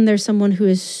especially when there's someone who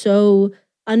is so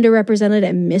underrepresented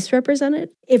and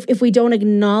misrepresented, if we don't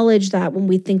acknowledge that when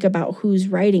we think about who's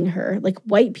writing her, like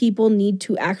white people need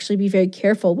to actually be very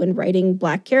careful when writing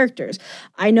Black characters.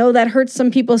 I know that hurts some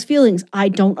people's feelings. I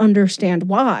don't understand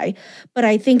why, but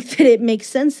I think that it makes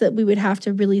sense that we would have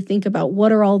to really think about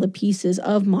what are all the pieces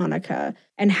of Monica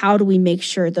and how do we make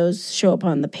sure those show up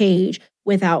on the page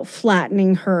without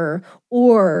flattening her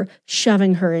or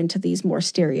shoving her into these more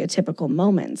stereotypical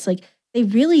moments. Like they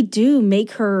really do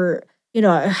make her,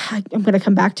 I'm going to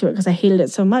come back to it because I hated it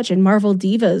so much. In Marvel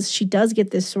Divas, she does get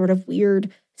this sort of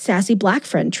weird, sassy Black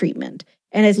friend treatment.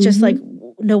 And it's just like,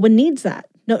 no one needs that.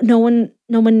 No one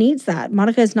needs that.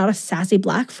 Monica is not a sassy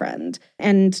Black friend.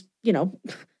 And,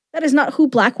 that is not who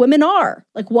Black women are.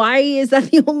 Like, why is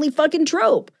that the only fucking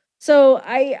trope? So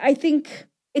I think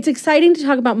it's exciting to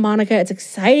talk about Monica. It's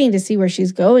exciting to see where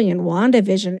she's going in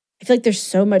WandaVision. I feel like there's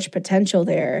so much potential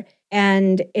there.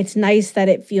 And it's nice that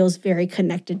it feels very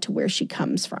connected to where she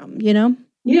comes from,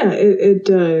 Yeah, it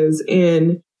does.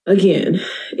 And again,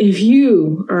 if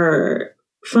you are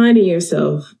finding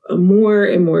yourself more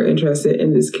and more interested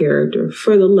in this character,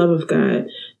 for the love of God,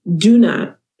 do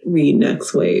not read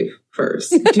Next Wave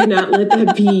first. Do not let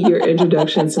that be your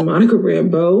introduction to Monica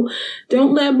Rambeau.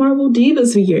 Don't let Marvel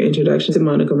Divas be your introduction to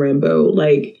Monica Rambeau.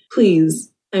 Like,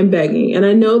 please, I'm begging. And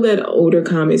I know that older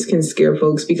comics can scare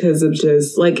folks because of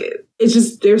just like, it's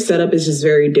just their setup is just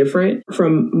very different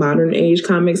from modern age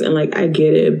comics. And like, I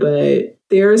get it, but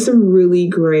there are some really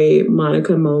great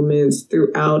Monica moments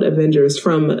throughout Avengers,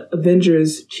 from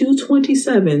Avengers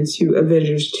 227 to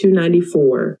Avengers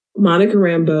 294. Monica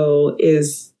Rambeau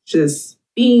is just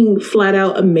being flat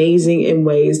out amazing in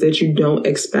ways that you don't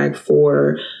expect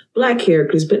for Black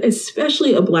characters, but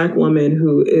especially a Black woman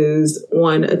who is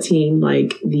on a team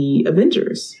like the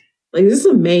Avengers. Like, this is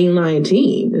a mainline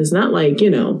team. It's not like,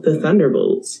 the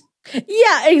Thunderbolts.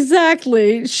 Yeah,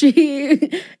 exactly. She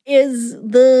is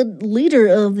the leader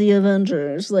of the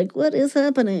Avengers. Like, what is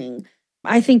happening?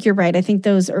 I think you're right. I think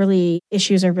those early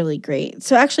issues are really great.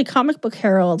 So actually, Comic Book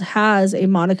Herald has a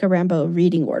Monica Rambeau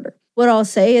reading order. What I'll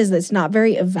say is that it's not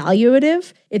very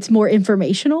evaluative. It's more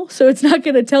informational. So it's not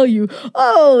going to tell you,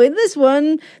 oh, in this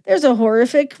one, there's a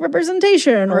horrific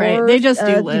representation. Right. Or, They just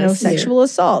do lists. sexual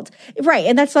assault. Right.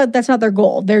 And that's not their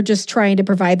goal. They're just trying to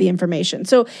provide the information.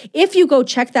 So if you go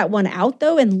check that one out,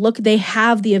 though, and look, they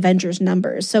have the Avengers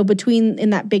numbers. So in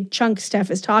that big chunk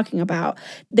Steph is talking about,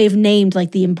 they've named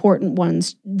like the important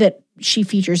ones that she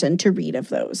features in to read of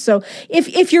those. So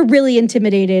if you're really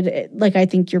intimidated, like I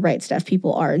think you're right, Steph,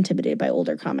 people are intimidated by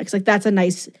older comics. Like that's a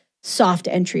nice soft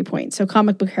entry point. So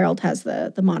Comic Book Herald has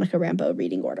the Monica Rambeau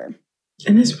reading order.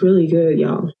 And it's really good,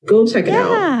 y'all. Go check it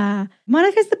out. Yeah,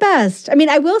 Monica's the best. I mean,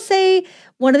 I will say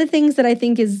one of the things that I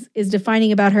think is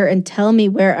defining about her, and tell me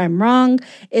where I'm wrong,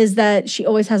 is that she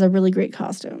always has a really great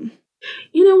costume.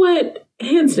 You know what?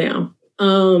 Hands down.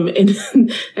 And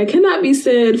that cannot be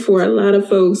said for a lot of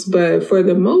folks, but for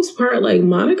the most part, like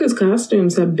Monica's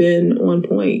costumes have been on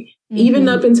point. Even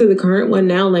up into the current one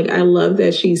now, like I love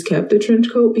that she's kept the trench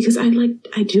coat because I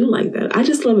do like that. I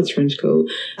just love a trench coat.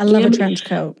 I love a trench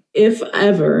coat. If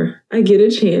ever I get a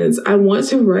chance, I want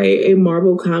to write a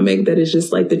Marvel comic that is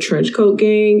just like the trench coat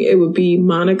gang. It would be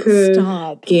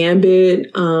Monica,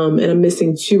 Gambit, and I'm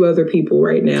missing 2 other people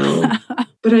right now.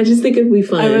 But I just think it'd be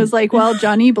fun. I was like, well,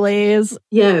 Johnny Blaze.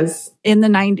 Yes. In the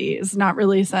 90s, not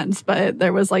really since, but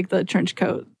there was like the trench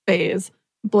coat phase.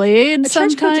 Blade the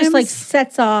trench sometimes. coat just like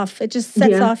sets off. It just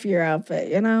sets off your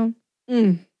outfit, you know?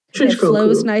 Trench it coat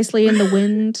flows cool. nicely in the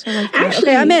wind. I like that. Actually,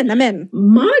 okay, I'm in.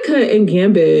 Monica and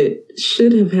Gambit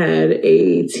should have had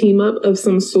a team up of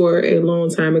some sort a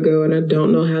long time ago, and I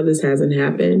don't know how this hasn't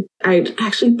happened. I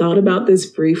actually thought about this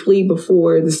briefly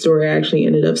before the story actually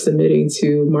ended up submitting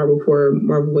to Marvel for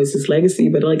Marvel Voices Legacy,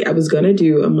 but like I was gonna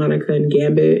do a Monica and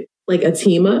Gambit like a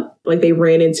team up, like they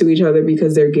ran into each other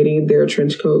because they're getting their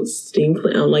trench coats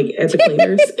like at the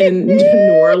cleaners in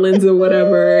New Orleans or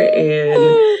whatever,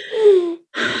 and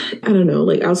I don't know,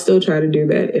 like I'll still try to do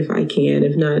that if I can.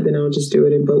 If not, then I'll just do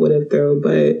it in But What If Though.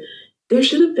 But there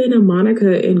should have been a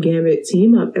Monica and Gambit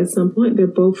team up at some point. They're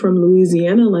both from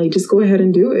Louisiana. Like, just go ahead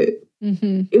and do it.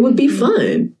 It would be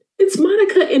fun. It's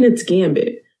Monica and it's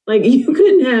Gambit. Like, you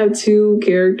couldn't have 2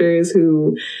 characters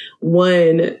who,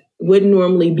 one, wouldn't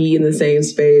normally be in the same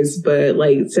space, but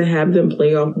like to have them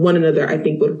play off one another, I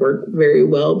think would work very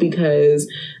well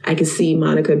because I could see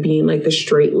Monica being like the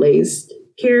straight-laced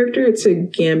character to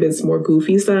Gambit's more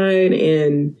goofy side.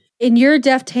 And in your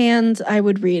deft hands, I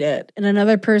would read it. In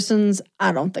another person's,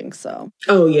 I don't think so.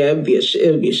 Oh yeah, it would be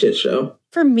a shit show.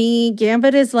 For me,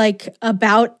 Gambit is like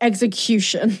about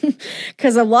execution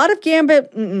because a lot of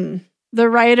Gambit. The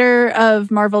writer of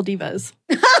Marvel Divas.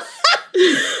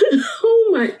 Oh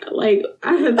my! Like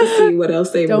I have to see what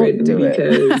else they've written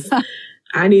because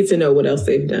I need to know what else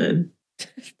they've done.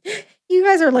 You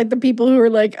guys are like the people who are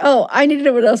like, oh, I need to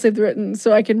know what else they've written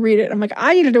so I can read it. I'm like,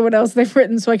 I need to know what else they've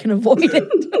written so I can avoid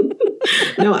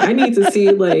it. No, I need to see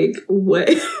like what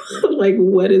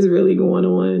is really going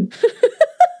on.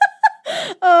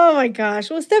 Oh my gosh.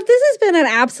 Well, Steph, this has been an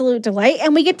absolute delight.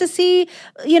 And we get to see,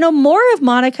 more of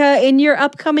Monica in your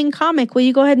upcoming comic. Will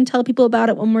you go ahead and tell people about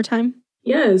it one more time?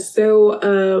 Yes.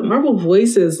 So Marvel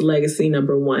Voices Legacy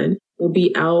 #1 will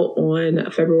be out on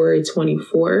February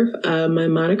 24th. My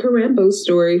Monica Rambeau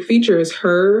story features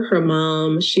her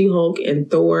mom, She-Hulk, and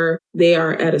Thor. They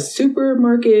are at a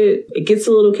supermarket. It gets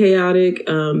a little chaotic.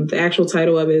 The actual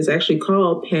title of it is actually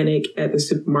called Panic at the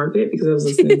Supermarket because I was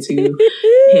listening to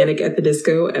Panic at the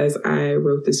Disco as I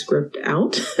wrote the script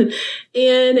out.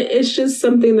 And it's just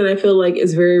something that I feel like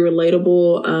is very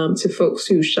relatable to folks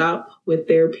who shop with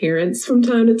their parents from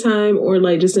time to time, or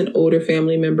like just an older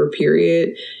family member,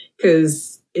 period.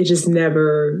 Because it's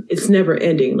never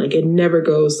ending. Like it never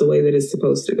goes the way that it's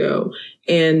supposed to go.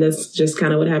 And that's just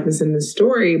kind of what happens in the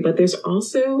story. But there's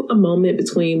also a moment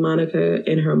between Monica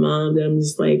and her mom that I'm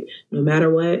just like, no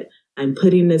matter what, I'm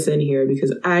putting this in here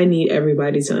because I need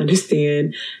everybody to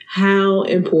understand how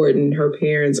important her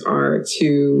parents are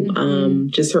to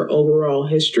just her overall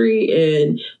history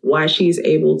and why she's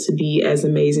able to be as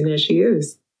amazing as she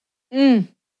is.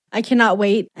 I cannot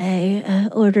wait. I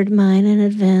ordered mine in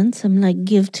advance. I'm like,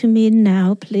 give to me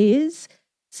now, please.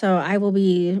 So I will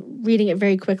be reading it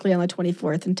very quickly on the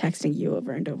 24th and texting you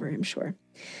over and over, I'm sure.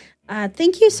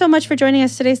 Thank you so much for joining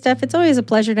us today, Steph. It's always a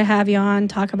pleasure to have you on,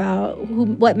 talk about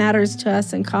what matters to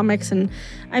us in comics. And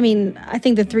I mean, I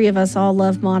think the 3 of us all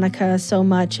love Monica so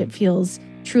much. It feels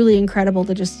truly incredible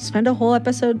to just spend a whole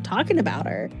episode talking about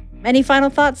her. Any final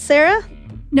thoughts, Sarah?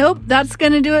 Nope, that's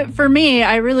going to do it for me.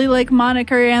 I really like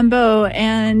Monica Rambeau,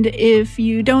 and if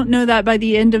you don't know that by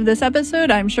the end of this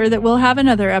episode, I'm sure that we'll have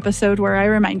another episode where I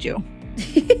remind you.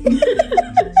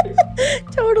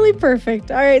 Totally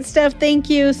perfect. All right, Steph, thank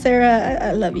you. Sarah,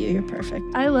 I love you. You're perfect.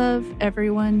 I love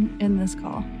everyone in this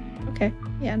call. Okay,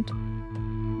 the end.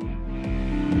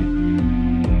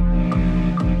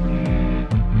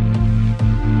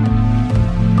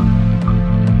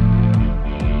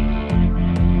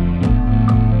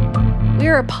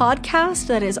 We're a podcast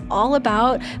that is all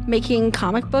about making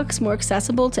comic books more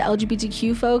accessible to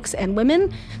LGBTQ folks and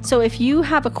women. So if you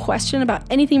have a question about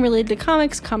anything related to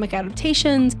comics, comic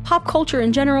adaptations, pop culture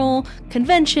in general,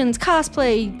 conventions,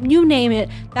 cosplay, you name it,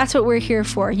 that's what we're here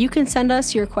for. You can send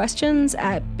us your questions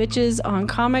at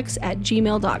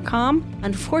bitchesoncomics@gmail.com.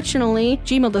 Unfortunately,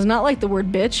 Gmail does not like the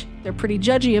word bitch. They're pretty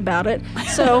judgy about it,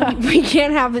 so we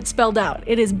can't have it spelled out.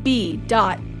 It is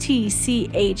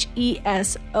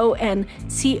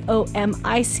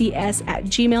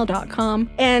b.tchesoncomics@gmail.com.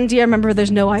 And yeah, remember,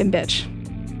 there's no I in bitch.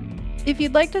 If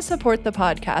you'd like to support the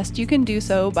podcast, you can do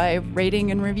so by rating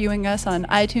and reviewing us on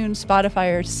iTunes,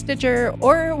 Spotify, or Stitcher,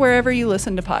 or wherever you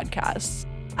listen to podcasts.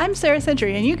 I'm Sarah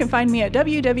Century, and you can find me at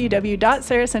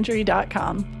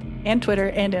www.sarahcentury.com and Twitter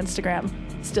and Instagram.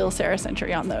 Still Sarah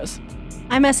Century on those.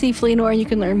 I'm S.E. Fleenor, and you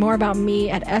can learn more about me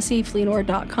at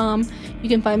sefleenor.com. You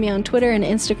can find me on Twitter and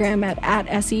Instagram at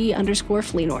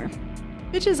 @SE_Fleenor.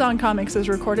 Bitches on Comics is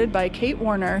recorded by Kate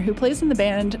Warner, who plays in the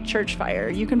band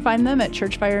Churchfire. You can find them at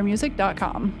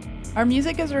churchfiremusic.com. Our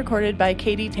music is recorded by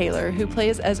Katie Taylor, who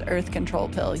plays as Earth Control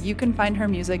Pill. You can find her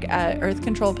music at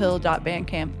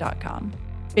earthcontrolpill.bandcamp.com.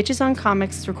 Bitches on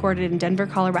Comics is recorded in Denver,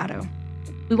 Colorado.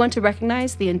 We want to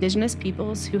recognize the indigenous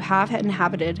peoples who have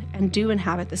inhabited and do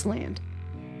inhabit this land.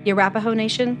 The Arapaho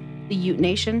Nation, the Ute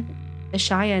Nation, the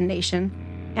Cheyenne Nation,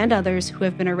 and others who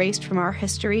have been erased from our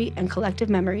history and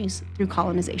collective memories through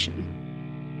colonization.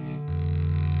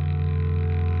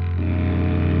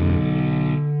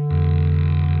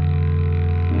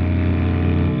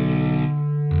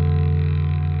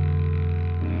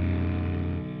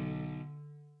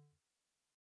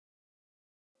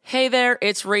 Hey there,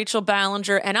 it's Rachel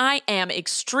Ballinger, and I am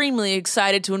extremely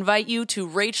excited to invite you to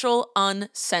Rachel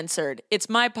Uncensored. It's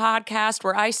my podcast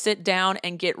where I sit down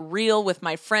and get real with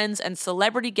my friends and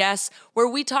celebrity guests, where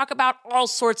we talk about all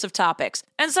sorts of topics.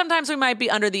 And sometimes we might be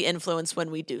under the influence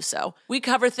when we do so. We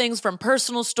cover things from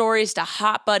personal stories to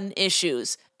hot button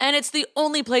issues. And it's the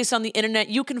only place on the internet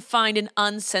you can find an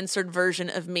uncensored version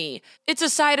of me. It's a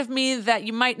side of me that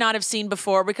you might not have seen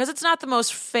before because it's not the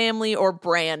most family or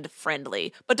brand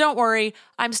friendly. But don't worry,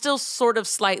 I'm still sort of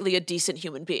slightly a decent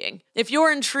human being. If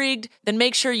you're intrigued, then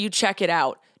make sure you check it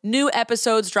out. New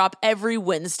episodes drop every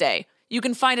Wednesday. You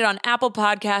can find it on Apple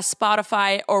Podcasts,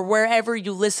 Spotify, or wherever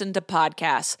you listen to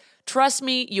podcasts. Trust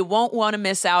me, you won't want to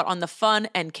miss out on the fun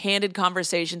and candid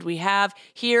conversations we have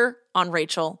here on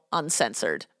Rachel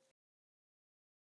Uncensored.